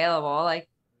when I'm available, like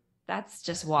that's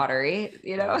just watery,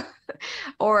 Yeah.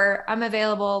 or I'm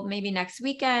available maybe next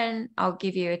weekend. I'll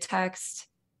give you a text.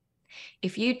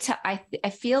 If you, I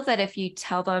feel that if you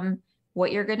tell them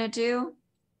what you're going to do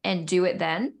and do it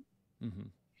Mm-hmm.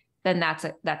 then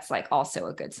that's like also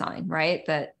a good sign, right?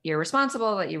 That you're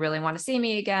responsible, that you really want to see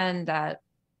me again, that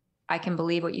I can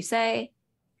believe what you say.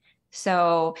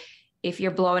 So if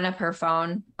you're blowing up her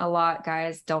phone a lot,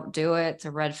 guys, don't do it. It's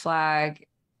a red flag.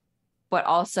 But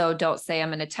also don't say I'm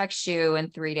going to text you in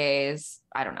 3 days.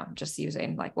 I don't know, just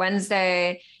using like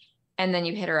Wednesday. And then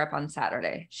you hit her up on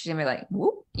Saturday. She's gonna be like,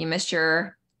 whoop, you missed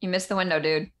the window,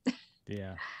 dude. Yeah.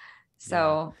 Yeah.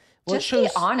 So Well, just be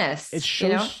it honest,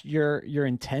 shows your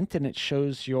intent, and it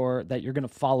shows that you're going to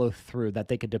follow through, that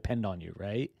they could depend on you,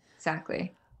 right?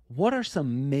 Exactly. What are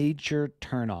some major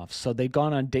turnoffs? So they've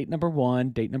gone on date number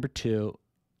 1, date number 2.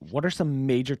 What are some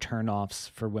major turnoffs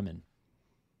for women?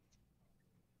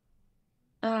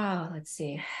 Oh, let's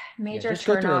see. Yeah, Major just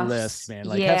go through a list, turnoffs. man.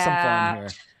 Like, have some fun Yeah.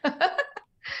 here.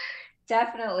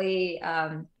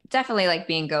 Definitely like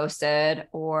being ghosted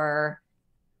or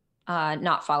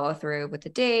not follow through with the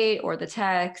date or the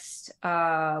text.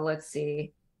 Let's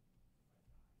see.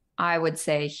 I would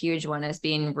say a huge one is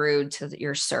being rude to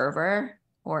your server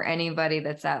or anybody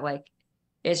that's at like,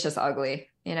 it's just ugly,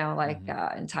 like Hmm.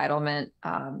 entitlement,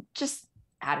 just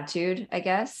attitude, I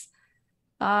guess.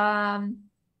 Um,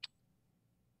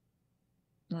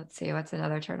 let's see, what's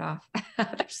another turnoff?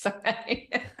 There's so many.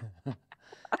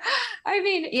 I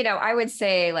mean, I would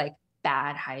say like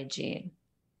bad hygiene.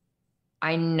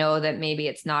 I know that maybe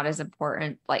it's not as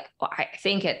important. Like, well, I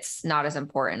think it's not as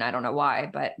important. I don't know why,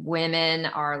 but women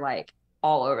are like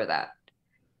all over that.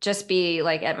 Just be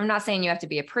like, I'm not saying you have to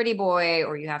be a pretty boy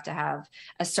or you have to have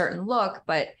a certain look,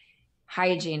 but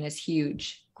hygiene is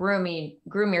huge. Groom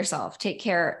yourself, take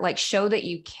care, like show that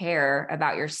you care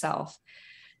about yourself.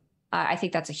 I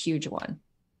think that's a huge one.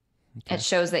 It Okay.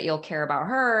 shows that you'll care about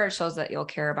her. It shows that you'll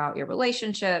care about your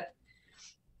relationship.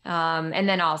 And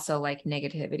then also like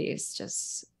negativity is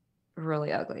just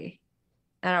really ugly.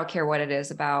 I don't care what it is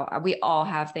about. We all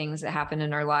have things that happen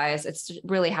in our lives. It's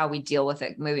really how we deal with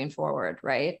it moving forward,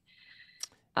 right?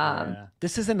 Um, Yeah.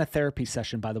 This isn't a therapy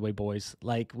session, by the way, boys.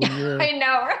 Like when you're I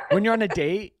know. when you're on a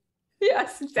date,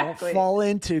 Yes, don't exactly. fall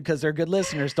into, because they're good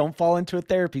listeners, don't fall into a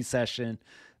therapy session.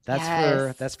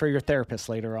 Yes. That's for your therapist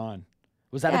later on.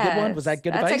 Was that a good one? Was Yes. that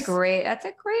good advice? That's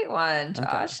a great one, Okay.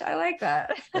 Josh. I like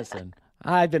that. Listen,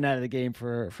 I've been out of the game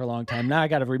for a long time. Now I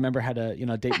got to remember how to,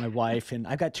 date my wife, and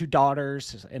I've got 2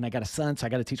 daughters and I got a son, so I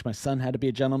got to teach my son how to be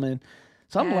a gentleman.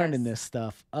 So I'm learning Yes. this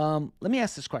stuff. Let me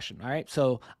ask this question. All right.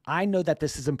 So I know that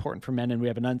this is important for men, and we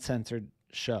have an uncensored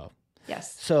show.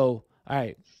 Yes. So, all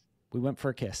right, we went for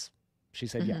a kiss. She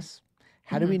said Hmm. yes.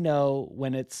 How do we Hmm. know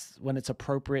when it's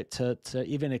appropriate to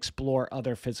even explore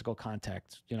other physical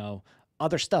contact?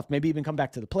 Other stuff. Maybe even come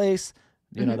back to the place,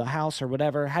 Hmm. the house or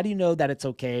whatever. How do you know that it's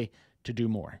okay to do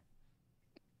more?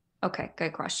 Okay,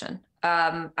 good question.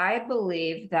 I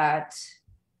believe that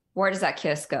where does that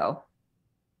kiss go?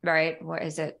 Right? What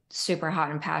is it? Super hot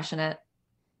and passionate.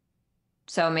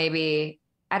 So maybe,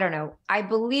 I don't know. I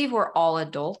believe we're all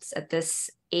adults at this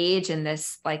age and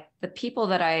this, like the people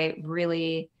that I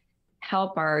really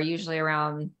help are usually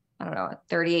around, I don't know,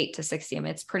 38 to 60. I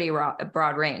mean, it's pretty a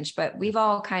broad range, but Yeah. we've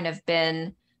all kind of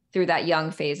been through that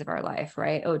young phase of our life,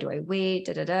 right? Oh, do I wait?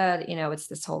 Da, da, da. It's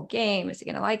this whole game. Is he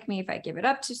going to like me if I give it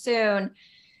up too soon?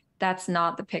 That's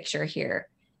not the picture here.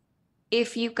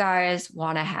 If you guys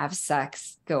want to have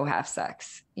sex, go have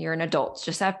sex. You're an adult,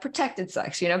 just have protected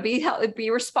sex, be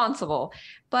responsible.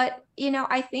 But,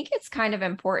 I think it's kind of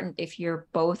important if you're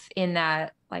both in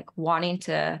that, like wanting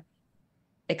to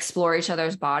explore each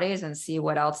other's bodies and see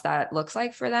what else that looks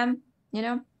like for them.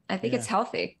 I think it's Yeah.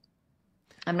 healthy.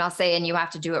 I'm not saying you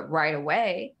have to do it right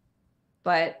away,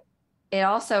 but it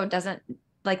also doesn't,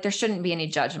 like, there shouldn't be any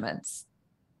judgments.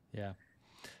 Yeah.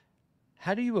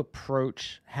 How do you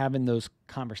approach having those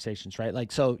conversations, right?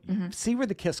 Like, so Hmm. see where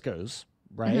the kiss goes,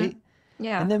 right? Hmm.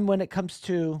 Yeah. And then when it comes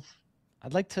to,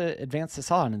 I'd like to advance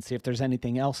this on and see if there's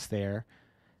anything else there.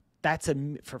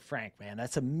 For Frank, man,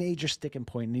 that's a major sticking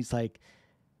point. And he's like,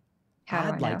 How do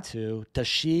I I'd like know? to. Does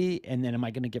she? And then am I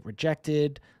going to get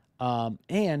rejected? And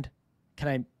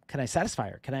can can I satisfy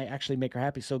her? Can I actually make her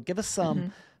happy? So give us some Hmm.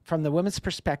 from the women's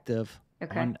perspective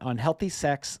Okay. on healthy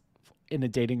sex in a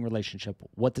dating relationship.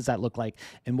 What does that look like?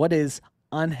 And what is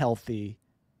unhealthy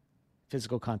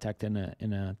physical contact in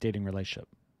a dating relationship?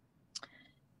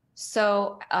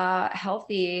 So,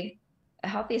 healthy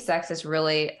sex is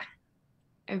really,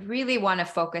 I really want to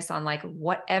focus on like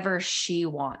whatever she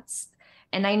wants.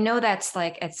 And I know that's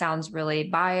like, it sounds really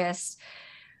biased,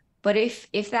 but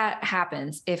if that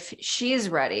happens, if she's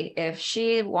ready, if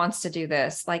she wants to do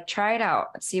this, like try it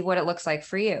out, see what it looks like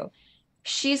for you.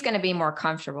 She's going to be more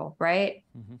comfortable, right?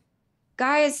 Mm-hmm.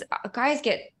 Guys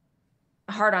get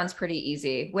hard-ons pretty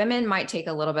easy. Women might take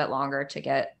a little bit longer to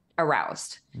get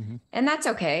aroused. Mm-hmm. And that's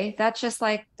okay. That's just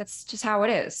how it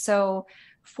is. So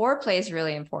foreplay is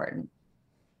really important.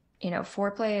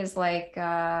 Foreplay is like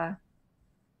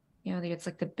it's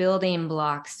like the building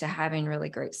blocks to having really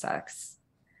great sex.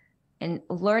 And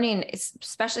learning,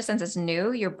 especially since it's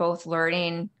new, you're both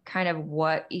learning kind of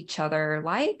what each other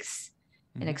likes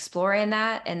and Mm-hmm. exploring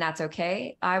that. And that's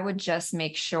okay. I would just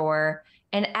make sure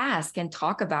and ask and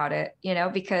talk about it,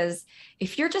 because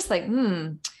if you're just like,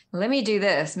 let me do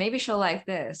this, maybe she'll like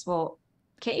this. Well,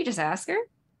 can't you just ask her?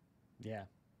 Yeah.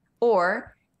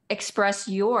 Or express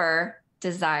your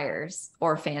desires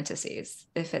or fantasies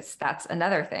if that's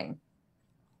another thing.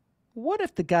 What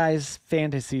if the guy's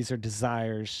fantasies or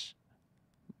desires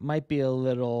might be a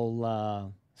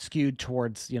little skewed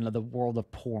towards the world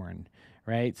of porn,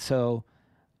 right? So,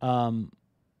 um,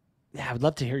 yeah, I would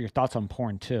love to hear your thoughts on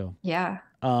porn too. Yeah.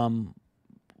 Um,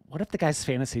 what if the guy's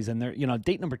fantasies and they're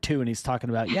date number 2 and he's talking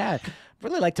about I'd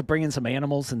really like to bring in some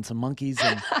animals and some monkeys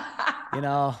and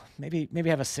maybe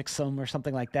have a sixum or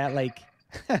something like that. Like,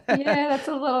 Yeah, that's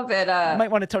a little bit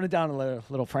might want to tone it down a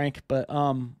little, Frank. But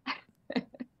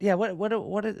yeah,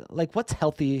 like what's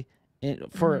healthy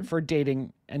mhm. for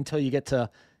dating until you get to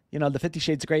the 50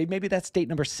 Shades of Grey? Maybe that's date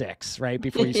number 6, right?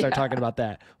 Before you start talking Yeah. about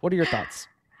that. What are your thoughts?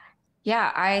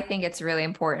 Yeah, I think it's really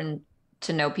important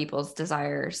to know people's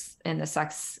desires in the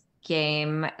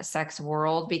sex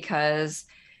world, because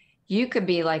you could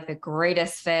be like the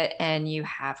greatest fit and you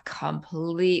have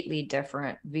completely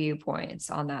different viewpoints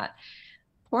on that.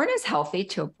 Porn is healthy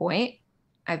to a point.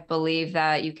 I believe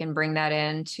that you can bring that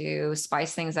in to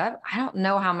spice things up. I don't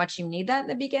know how much you need that in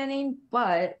the beginning,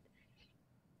 but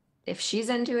if she's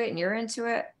into it and you're into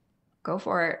it, go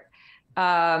for it.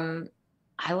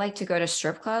 I like to go to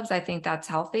strip clubs. I think that's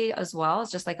healthy as well. It's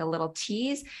just like a little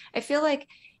tease. I feel like,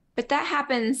 but that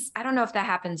happens. I don't know if that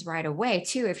happens right away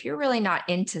too. If you're really not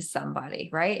into somebody,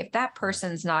 right? If that Yeah.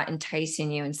 person's not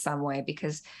enticing you in some way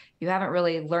because you haven't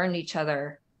really learned each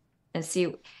other and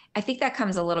see, I think that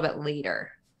comes a little bit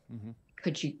later. Hmm.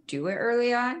 Could you do it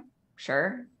early on?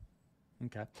 Sure.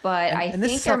 Okay. But And I this is think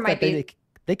there stuff might that be,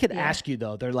 they could yeah, ask you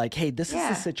though. They're like, "Hey, this is the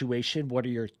yeah, situation. What are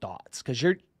your thoughts?" Because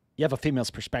you have a female's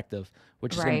perspective,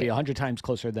 which is going to be right. 100 times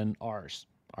closer than our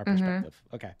Mm-hmm. perspective.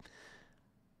 Okay.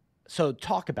 So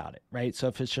talk about it, right? So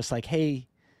if it's just like, "Hey,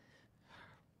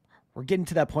 we're getting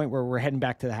to that point where we're heading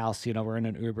back to the house, we're in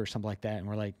an Uber or something like that, and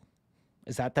we're like,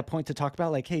 is that the point to talk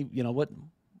about? Like, hey, what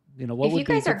If you would be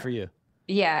guys good are for you?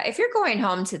 Yeah, if you're going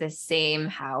home to the same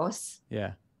house,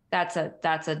 Yeah. that's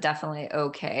a definitely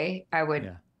okay. I would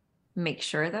Yeah. make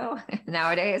sure though,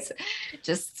 nowadays,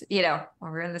 just,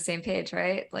 we're on the same page,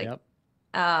 right? Like, Yep.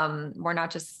 we're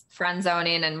not just friend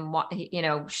zoning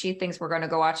and she thinks we're going to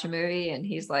go watch a movie and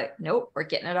he's like, nope, we're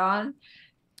getting it on.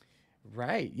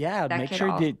 Right. Yeah. That Make could sure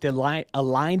all,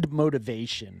 aligned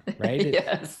motivation, right?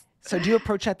 yes. So do you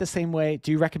approach that the same way?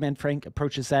 Do you recommend Frank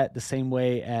approaches that the same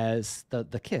way as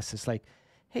the kiss? It's like,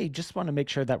 hey, just want to make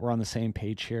sure that we're on the same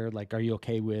page here. Like, are you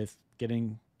okay with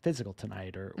getting physical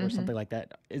tonight or Hmm. something like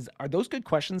that? Are those good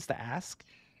questions to ask?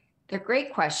 They're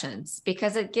great questions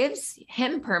because it gives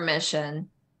him permission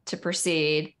to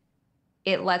proceed.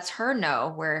 It lets her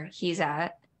know where he's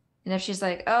at. And if she's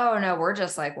like, "Oh no, we're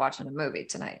just like watching a movie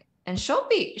tonight." And she'll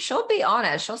be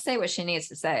honest. She'll say what she needs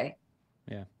to say.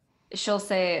 Yeah. She'll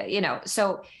say,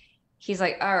 so he's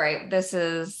like, "All right, this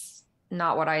is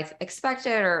not what I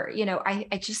expected," or,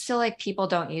 I just feel like people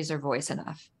don't use their voice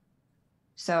enough.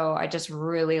 So I just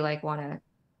really like want to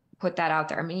put that out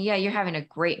there. I mean, yeah, you're having a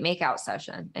great makeout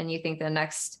session and you think the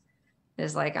next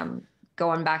is like, I'm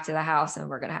going back to the house and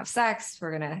we're going to have sex.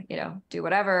 We're going to, do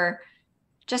whatever.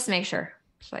 Just make sure.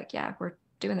 It's like, yeah, we're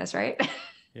doing this, right?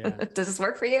 Yeah. Does this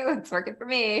work for you? It's working for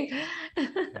me.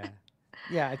 Yeah.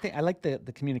 Yeah, I think I like the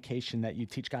communication that you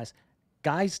teach guys.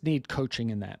 Guys need coaching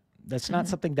in that. That's not Mhm.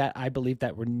 something that I believe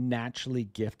that we're naturally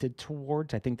gifted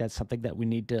towards. I think that's something that we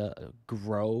need to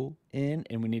grow in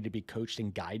and we need to be coached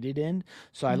and guided in.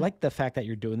 So I Mhm. like the fact that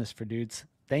you're doing this for dudes.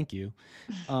 Thank you.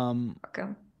 Um,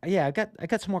 Welcome. yeah, I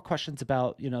got some more questions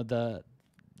about,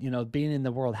 being in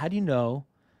the world. How do you know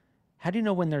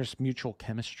when there's mutual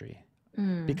chemistry?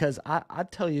 Mm, Because I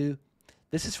tell you,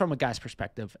 this is from a guy's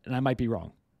perspective, and I might be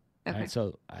wrong. All right. okay.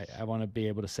 So I want to be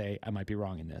able to say I might be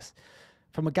wrong in this.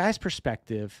 From a guy's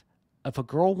perspective, if a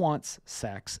girl wants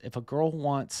sex, if a girl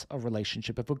wants a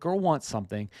relationship, if a girl wants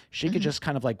something, she could Hmm. just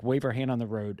kind of like wave her hand on the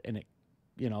road and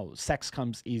sex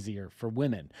comes easier for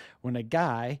women. When a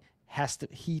guy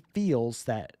he feels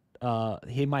that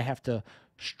he might have to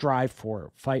strive for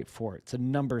it, fight for it. It's a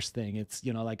numbers thing. It's,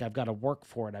 like I've got to work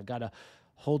for it. I've got to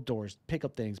hold doors, pick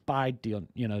up things, buy deal,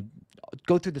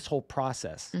 go through this whole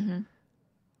process. Hmm.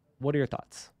 What are your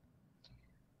thoughts?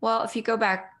 Well, if you go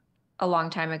back a long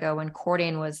time ago when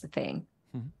courting was the thing,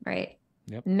 Mhm. right?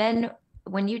 Yep. Men,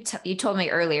 when you told me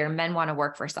earlier, men want to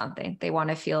work for something. They want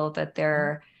to feel that Mhm.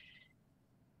 they're,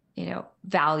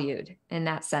 valued in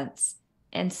that sense.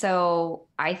 And so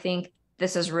I think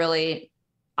this has really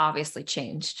obviously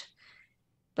changed.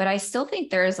 But I still think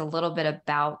there is a little bit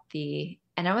about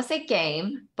and I would say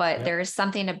game, but Yep. there is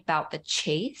something about the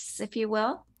chase, if you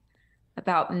will,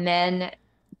 about men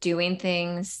doing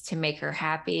things to make her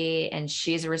happy, and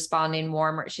she's responding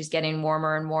warmer, she's getting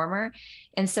warmer and warmer.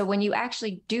 And so when you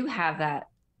actually do have that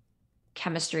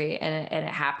chemistry, and it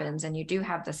happens, and you do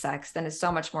have the sex, then it's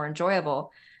so much more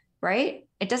enjoyable, right?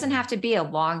 It doesn't have Mhm. to be a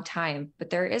long time, but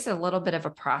there is a little bit of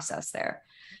a process there.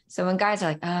 So when guys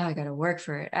are like, oh, I got to work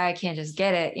for it, I can't just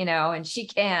get it, and she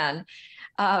can,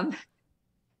 um,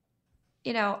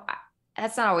 you know,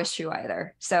 that's not always true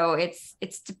either. So it's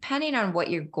depending on what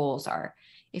your goals are.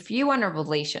 If you want a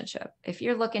relationship, if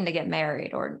you're looking to get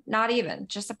married, or not even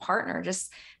just a partner,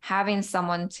 just having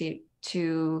someone to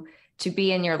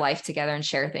be in your life together and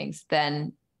share things,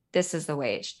 then this is the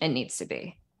way it needs to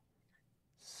be.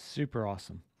 Super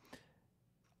awesome.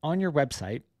 On your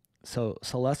website, so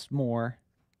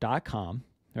celestemore.com,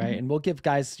 right? Mhm. And we'll give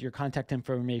guys your contact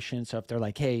information. So if they're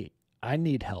like, hey, I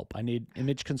need help, I need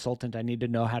image consultant, I need to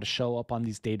know how to show up on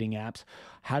these dating apps,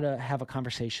 how to have a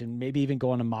conversation, maybe even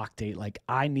go on a mock date, like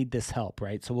I need this help,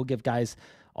 right? So we'll give guys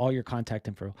all your contact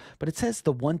info. But it says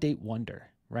the one date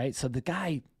wonder, right? So the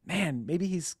guy, man, maybe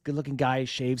he's a good looking guy,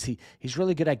 shaves, he's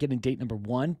really good at getting date number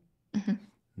one, Mhm.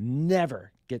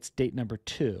 never gets date number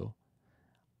two.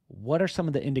 What are some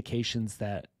of the indications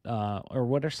that, or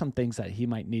what are some things that he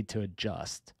might need to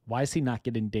adjust? Why is he not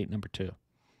getting date number two?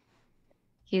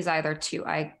 He's either too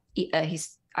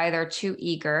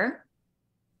eager.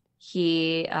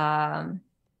 He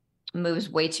moves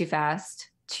way too fast,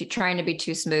 trying to be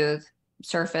too smooth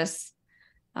surface,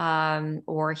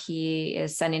 or he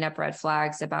is sending up red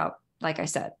flags about, like I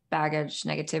said, baggage,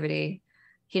 negativity.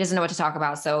 He doesn't know what to talk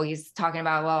about. So he's talking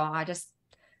about, well, I just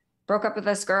broke up with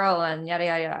this girl and yada,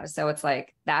 yada, yada. So it's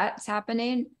like that's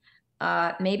happening.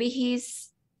 Maybe he's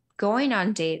going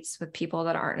on dates with people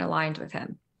that aren't aligned with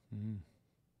him. Mm.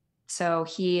 So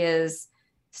he is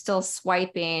still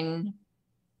swiping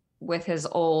with his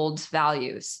old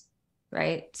values,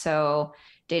 right? So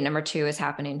date number two is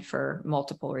happening for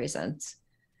multiple reasons.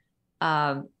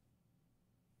 Um,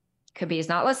 could be he's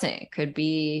not listening, could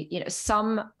be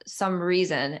some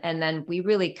reason, and then we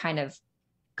really kind of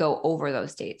go over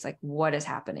those dates, like what is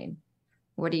happening,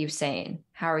 what are you saying,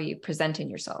 how are you presenting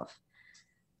yourself.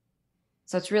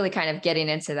 So it's really kind of getting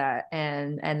into that,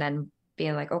 and then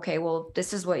being like, okay, well,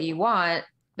 this is what you want,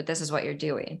 but this is what you're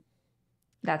doing,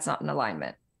 that's not in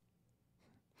alignment.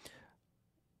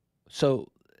 So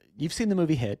you've seen the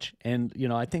movie Hitch, and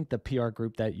I think the PR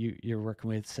group that you're working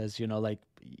with says, like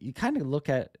you kind of look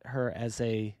at her as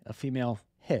a female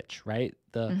Hitch, right?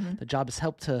 The Mm-hmm. the job is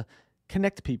help to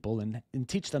connect people and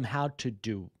teach them how to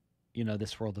do,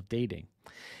 this world of dating.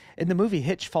 In the movie,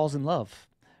 Hitch falls in love,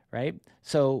 right?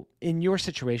 So in your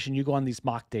situation, you go on these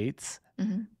mock dates.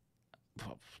 Mm-hmm.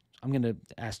 I'm going to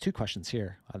ask two questions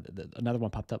here. Another one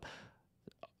popped up.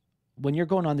 When you're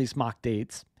going on these mock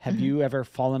dates, have Mm-hmm. you ever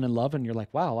fallen in love and you're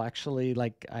like, wow, actually,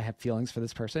 like I have feelings for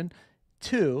this person?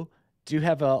 Two, do you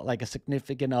have a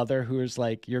significant other who is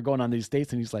like you're going on these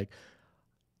dates and he's like,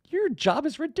 your job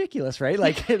is ridiculous, right?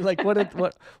 Like like what are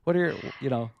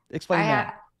I explain have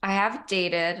that. I have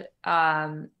dated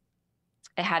I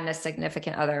had a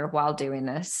significant other while doing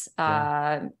this.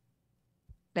 Yeah.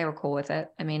 They were cool with it.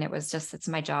 I mean, it's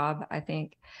my job. I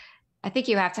think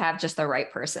you have to have just the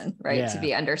right person, right? To Yeah.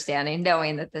 be understanding,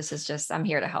 knowing that this is just, I'm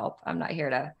here to help. I'm not here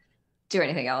to do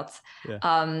anything else. Yeah.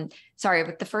 Um, Sorry,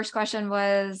 but the first question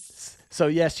was, So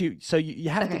yes, you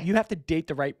have to okay, date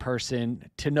the right person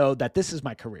to know that this is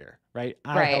my career, right?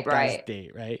 I right, help guys right,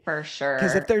 date, right? for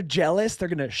Because if sure. they're jealous, they're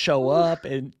gonna show Ooh, up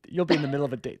and you'll be in the middle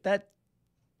of a date. It's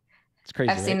I've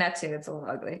crazy, seen right? that too. It's a little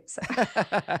ugly. So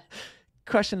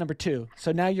question number two.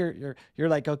 So now you're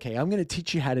like, okay, I'm going to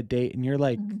teach you how to date. And you're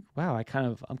like, Mhm. wow,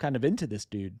 I'm kind of into this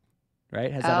dude.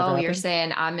 Right. Has that ever Oh, you're happened?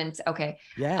 saying I'm into, okay.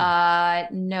 Yeah.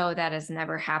 No, that has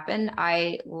never happened.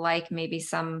 I like maybe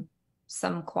some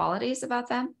qualities about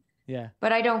them, Yeah.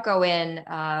 but I don't go in.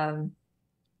 I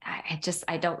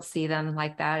don't see them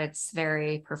like that. It's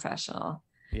very professional.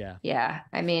 Yeah. Yeah.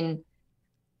 I mean,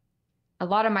 a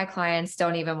lot of my clients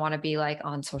don't even want to be like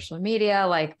on social media,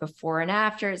 like before and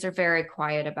afters. They're very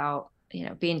quiet about,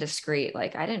 being discreet.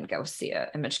 Like I didn't go see an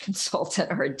image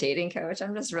consultant or a dating coach.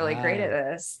 I'm just really great at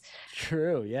Ah, this.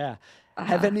 true. Yeah.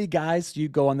 Have Uh, any guys, you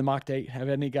go on the mock date, have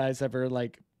any guys ever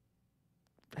like,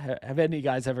 have any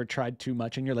guys ever tried too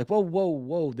much and you're like, whoa, whoa,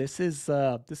 whoa, this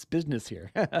business here.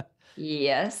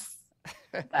 yes,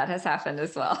 that has happened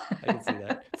as well. I can see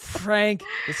that. Frank,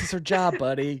 this is her job,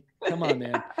 buddy. Come on,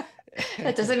 man.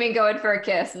 That doesn't mean going for a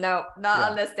kiss. No, not Yeah.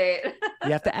 on this date.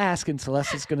 You have to ask, and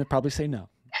Celeste is going to probably say no.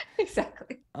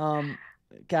 Exactly. Um,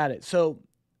 got it. So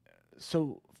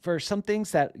for some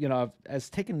things that, as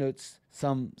taking notes,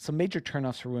 some major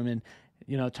turnoffs for women,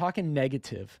 talking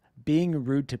negative, being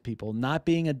rude to people, not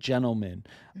being a gentleman,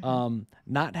 Mhm.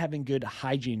 not having good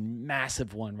hygiene,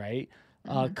 massive one, right?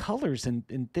 Mhm. Colors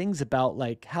and things about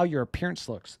like how your appearance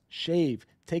looks, shave,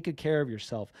 take good care of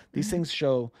yourself. These Mhm. things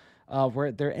show.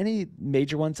 Were there any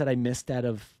major ones that I missed out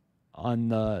of on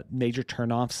the major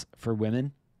turnoffs for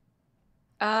women?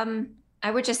 Um, I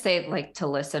would just say like to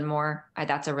listen more.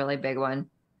 That's a really big one.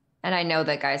 And I know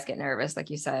that guys get nervous,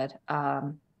 like you said.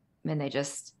 And they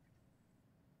just,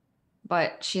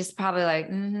 but she's probably like,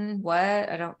 what?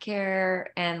 I don't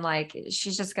care. And like,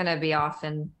 she's just going to be off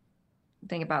and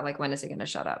think about like, when is it going to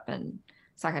shut up? And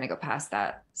it's not going to go past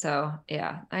that. So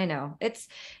yeah, I know it's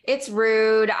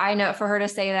rude. I know for her to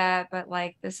say that, but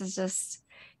like, this is just,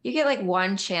 you get like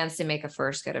one chance to make a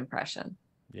first good impression.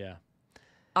 Yeah.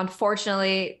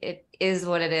 Unfortunately, it is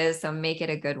what it is. So make it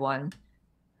a good one.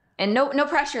 And no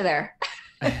pressure there.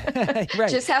 Right.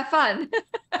 Just have fun.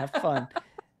 Have fun.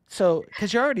 So,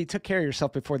 because you already took care of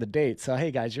yourself before the date, so hey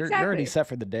guys, you're already Exactly. set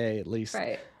for the day at least.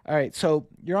 Right. All right, so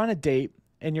you're on a date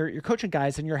and you're coaching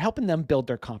guys and you're helping them build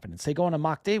their confidence. They go on a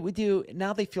mock date with you.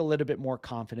 Now they feel a little bit more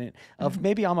confident of Mhm.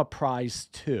 maybe I'm a prize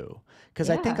too. Because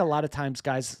I think a Yeah. lot of times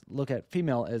guys look at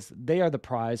female as they are the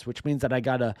prize, which means that I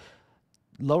gotta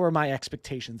lower my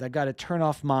expectations. I've got to turn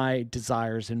off my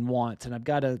desires and wants, and I've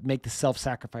got to make the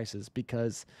self-sacrifices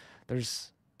because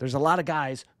there's a lot of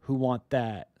guys who want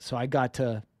that. So I got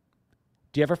to.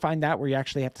 Do you ever find that where you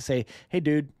actually have to say, "Hey,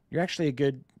 dude, you're actually a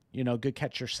good, good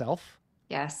catch yourself"?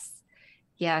 Yes.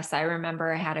 Yes. I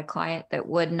remember I had a client that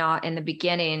would not, in the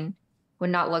beginning, would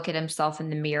not look at himself in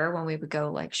the mirror when we would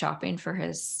go like shopping for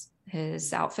his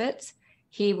outfits.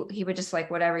 He would just like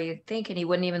whatever you think, and he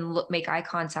wouldn't even make eye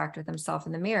contact with himself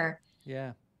in the mirror.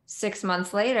 Yeah, 6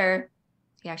 months later,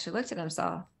 he actually looked at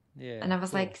himself. yeah, And I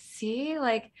was cool. like, see,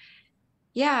 like,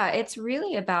 yeah, it's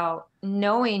really about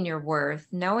knowing your worth,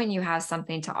 knowing you have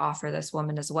something to offer this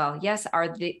woman as well. Yes,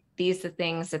 these the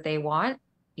things that they want?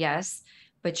 Yes,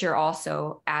 but you're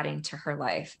also adding to her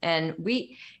life. And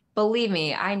believe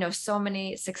me, I know so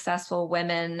many successful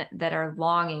women that are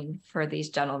longing for these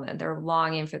gentlemen. They're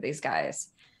longing for these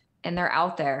guys and they're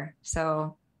out there.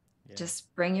 So Yeah,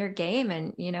 just bring your game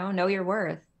and, know your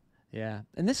worth. yeah.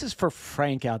 And this is for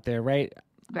Frank out there, right?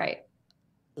 Right.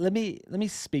 Let me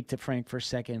speak to Frank for a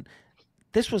second.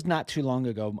 This was not too long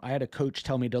ago. I had a coach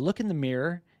tell me to look in the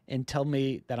mirror and tell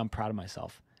me that I'm proud of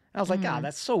myself. And I was like, Mm-hmm.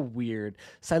 that's so weird.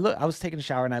 So I was taking a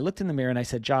shower and I looked in the mirror and I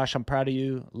said, Josh, I'm proud of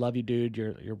you. Love you, dude.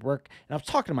 Your work. And I was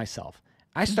talking to myself.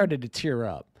 I Mm-hmm. started to tear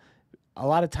up. A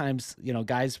lot of times,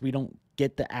 guys, we don't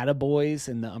get the attaboys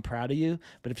and the I'm proud of you.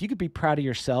 But if you could be proud of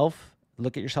yourself,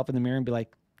 look at yourself in the mirror and be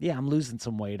like, yeah, I'm losing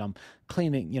some weight. I'm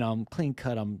cleaning, I'm clean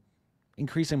cut. I'm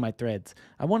increasing my threads.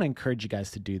 I want to encourage you guys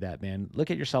to do that, man.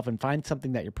 Look at yourself and find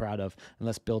something that you're proud of, and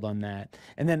let's build on that.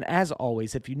 And then, as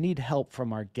always, if you need help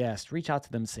from our guest, reach out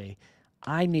to them and say,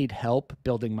 I need help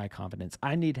building my confidence.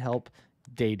 I need help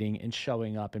dating and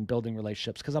showing up and building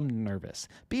relationships because I'm nervous.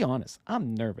 Be honest,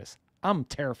 I'm nervous. I'm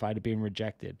terrified of being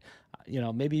rejected.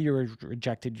 Maybe you were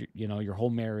rejected, your whole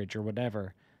marriage or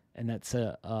whatever, and that's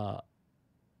a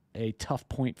tough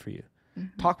point for you.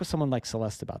 Mm-hmm. Talk with someone like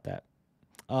Celeste about that.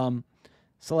 Um,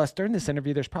 Celeste, during this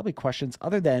interview, there's probably questions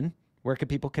other than where can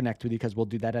people connect with you, because we'll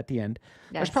do that at the end.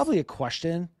 There's Yes. probably a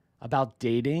question about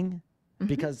dating Mm-hmm.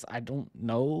 because I don't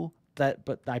know that,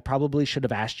 but I probably should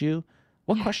have asked you.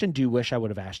 What Yeah. question do you wish I would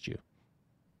have asked you?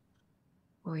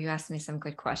 Well, you asked me some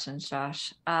good questions,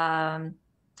 Josh.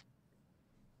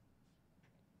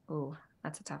 Oh,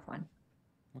 that's a tough one.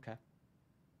 Okay.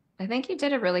 I think you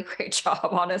did a really great job,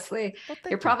 honestly. Well, You're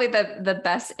thank you. probably the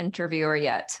best interviewer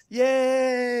yet.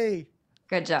 Yay.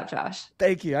 Good job, Josh.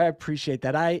 Thank you. I appreciate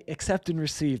that. I accept and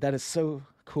receive. That is so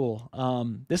cool.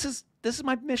 This is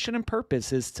my mission and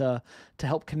purpose, is to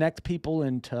help connect people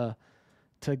and to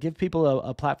give people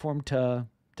a platform to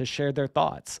share their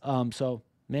thoughts. So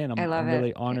man, I love I'm it.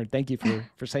 really honored. Thank you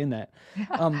for saying that.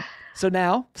 So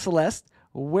now, Celeste,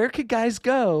 where could guys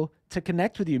go to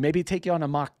connect with you? Maybe take you on a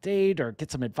mock date or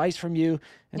get some advice from you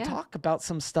and Yeah. talk about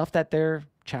some stuff that they're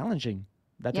Yeah.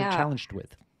 challenged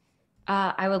with.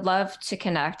 I would love to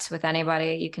connect with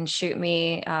anybody. You can shoot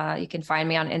me. You can find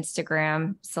me on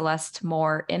Instagram, Celeste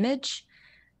Moore Image,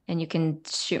 and you can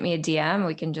shoot me a DM.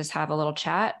 We can just have a little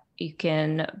chat. You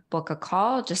can book a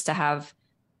call just to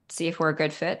see if we're a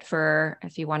good fit for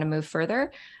if you want to move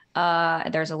further.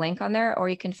 There's a link on there, or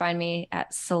you can find me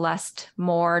at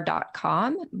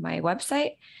celestemore.com, my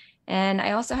website. And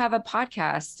I also have a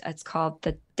podcast. It's called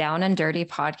the Down and Dirty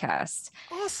Podcast.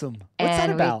 Awesome. What's that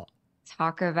And we about?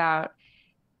 talk about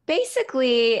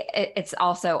basically, it's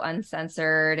also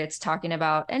uncensored. It's talking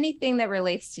about anything that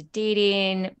relates to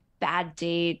dating, bad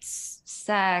dates,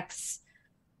 sex,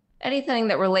 anything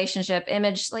that relationship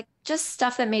image, like just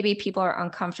stuff that maybe people are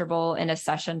uncomfortable in a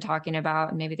session talking about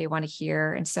and maybe they want to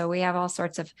hear. And so we have all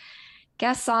sorts of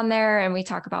guests on there and we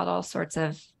talk about all sorts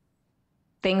of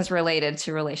things related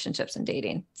to relationships and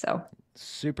dating. So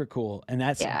Super cool. And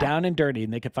that's yeah, Down and Dirty.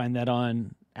 And they could find that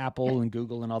on Apple and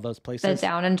Google and all those the places.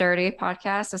 Down and Dirty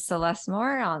podcast with Celeste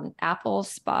Moore on Apple,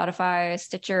 Spotify,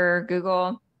 Stitcher,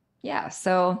 Google. Yeah.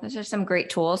 So those are some great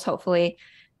tools. Hopefully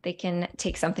they can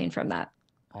take something from that.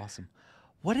 Awesome.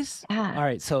 What is, Yeah. all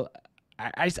right. So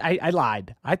I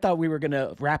lied. I thought we were going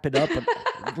to wrap it up,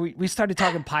 but we started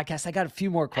talking podcasts. I got a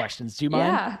few more questions. Do you mind?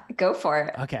 Yeah, go for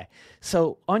it. Okay.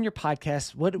 So on your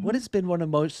podcast, what has been one of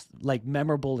the most like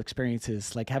memorable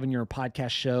experiences, like having your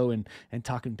podcast show and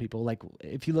talking to people? Like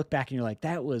if you look back and you're like,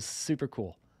 that was super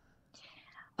cool.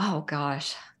 Oh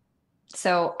gosh.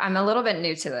 So I'm a little bit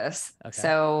new to this. Okay.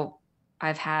 So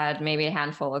I've had maybe a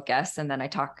handful of guests and then I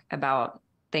talk about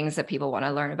things that people want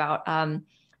to learn about.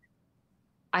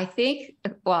 I think,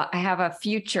 well, I have a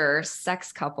future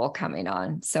sex couple coming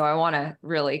on. So I want to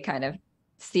really kind of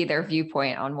see their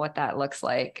viewpoint on what that looks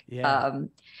like. Yeah.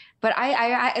 But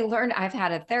I learned, I've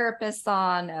had a therapist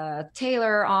on, a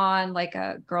tailor on, like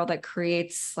a girl that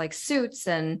creates like suits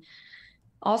and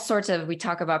all sorts of, we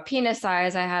talk about penis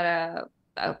size. I had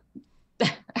a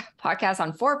podcast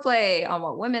on foreplay, on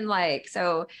what women like.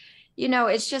 So,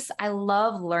 it's just, I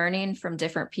love learning from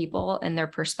different people and their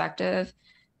perspective.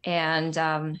 And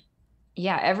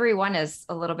yeah, everyone is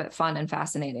a little bit fun and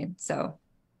fascinating. So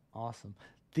Awesome.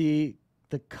 The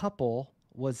couple,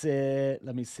 was it,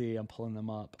 let me see, I'm pulling them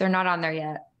up. they're not on there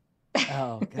yet.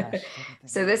 Oh gosh.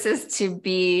 So this is to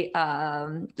be,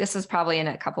 this is probably in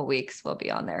a couple weeks, we'll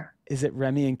be on there. Is it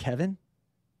Remy and Kevin?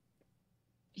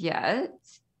 Yeah.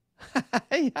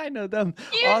 Hey, I know them.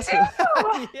 You Awesome.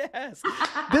 too. Yes.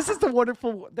 This is the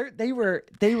wonderful. They were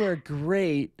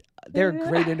great. They're a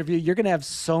great interview. You're gonna have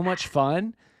so much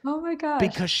fun Oh my gosh.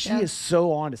 because she is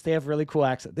so honest. They have really cool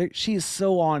accent. She is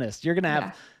so honest. You're gonna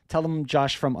have tell them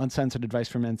Josh from Uncensored Advice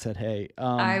for Men said, hey.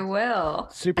 I will.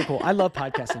 Super cool. I love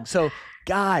podcasting. So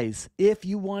guys, if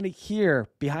you want to hear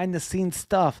behind the scenes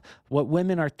stuff, what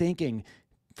women are thinking,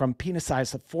 from penis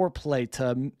size to foreplay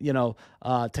to,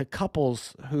 to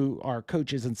couples who are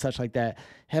coaches and such like that,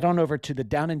 head on over to the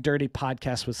Down and Dirty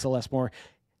podcast with Celeste Moore.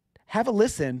 Have a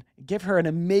listen, give her an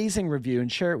amazing review and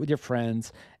share it with your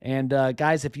friends. And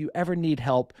guys, if you ever need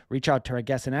help, reach out to our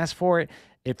guest and ask for it.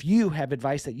 If you have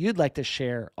advice that you'd like to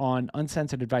share on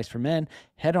Uncensored Advice for Men,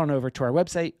 head on over to our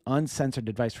website,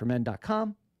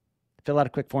 uncensoredadviceformen.com. Fill out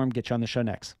a quick form, get you on the show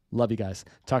next. Love you guys.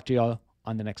 Talk to you all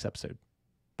on the next episode.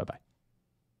 Bye-bye.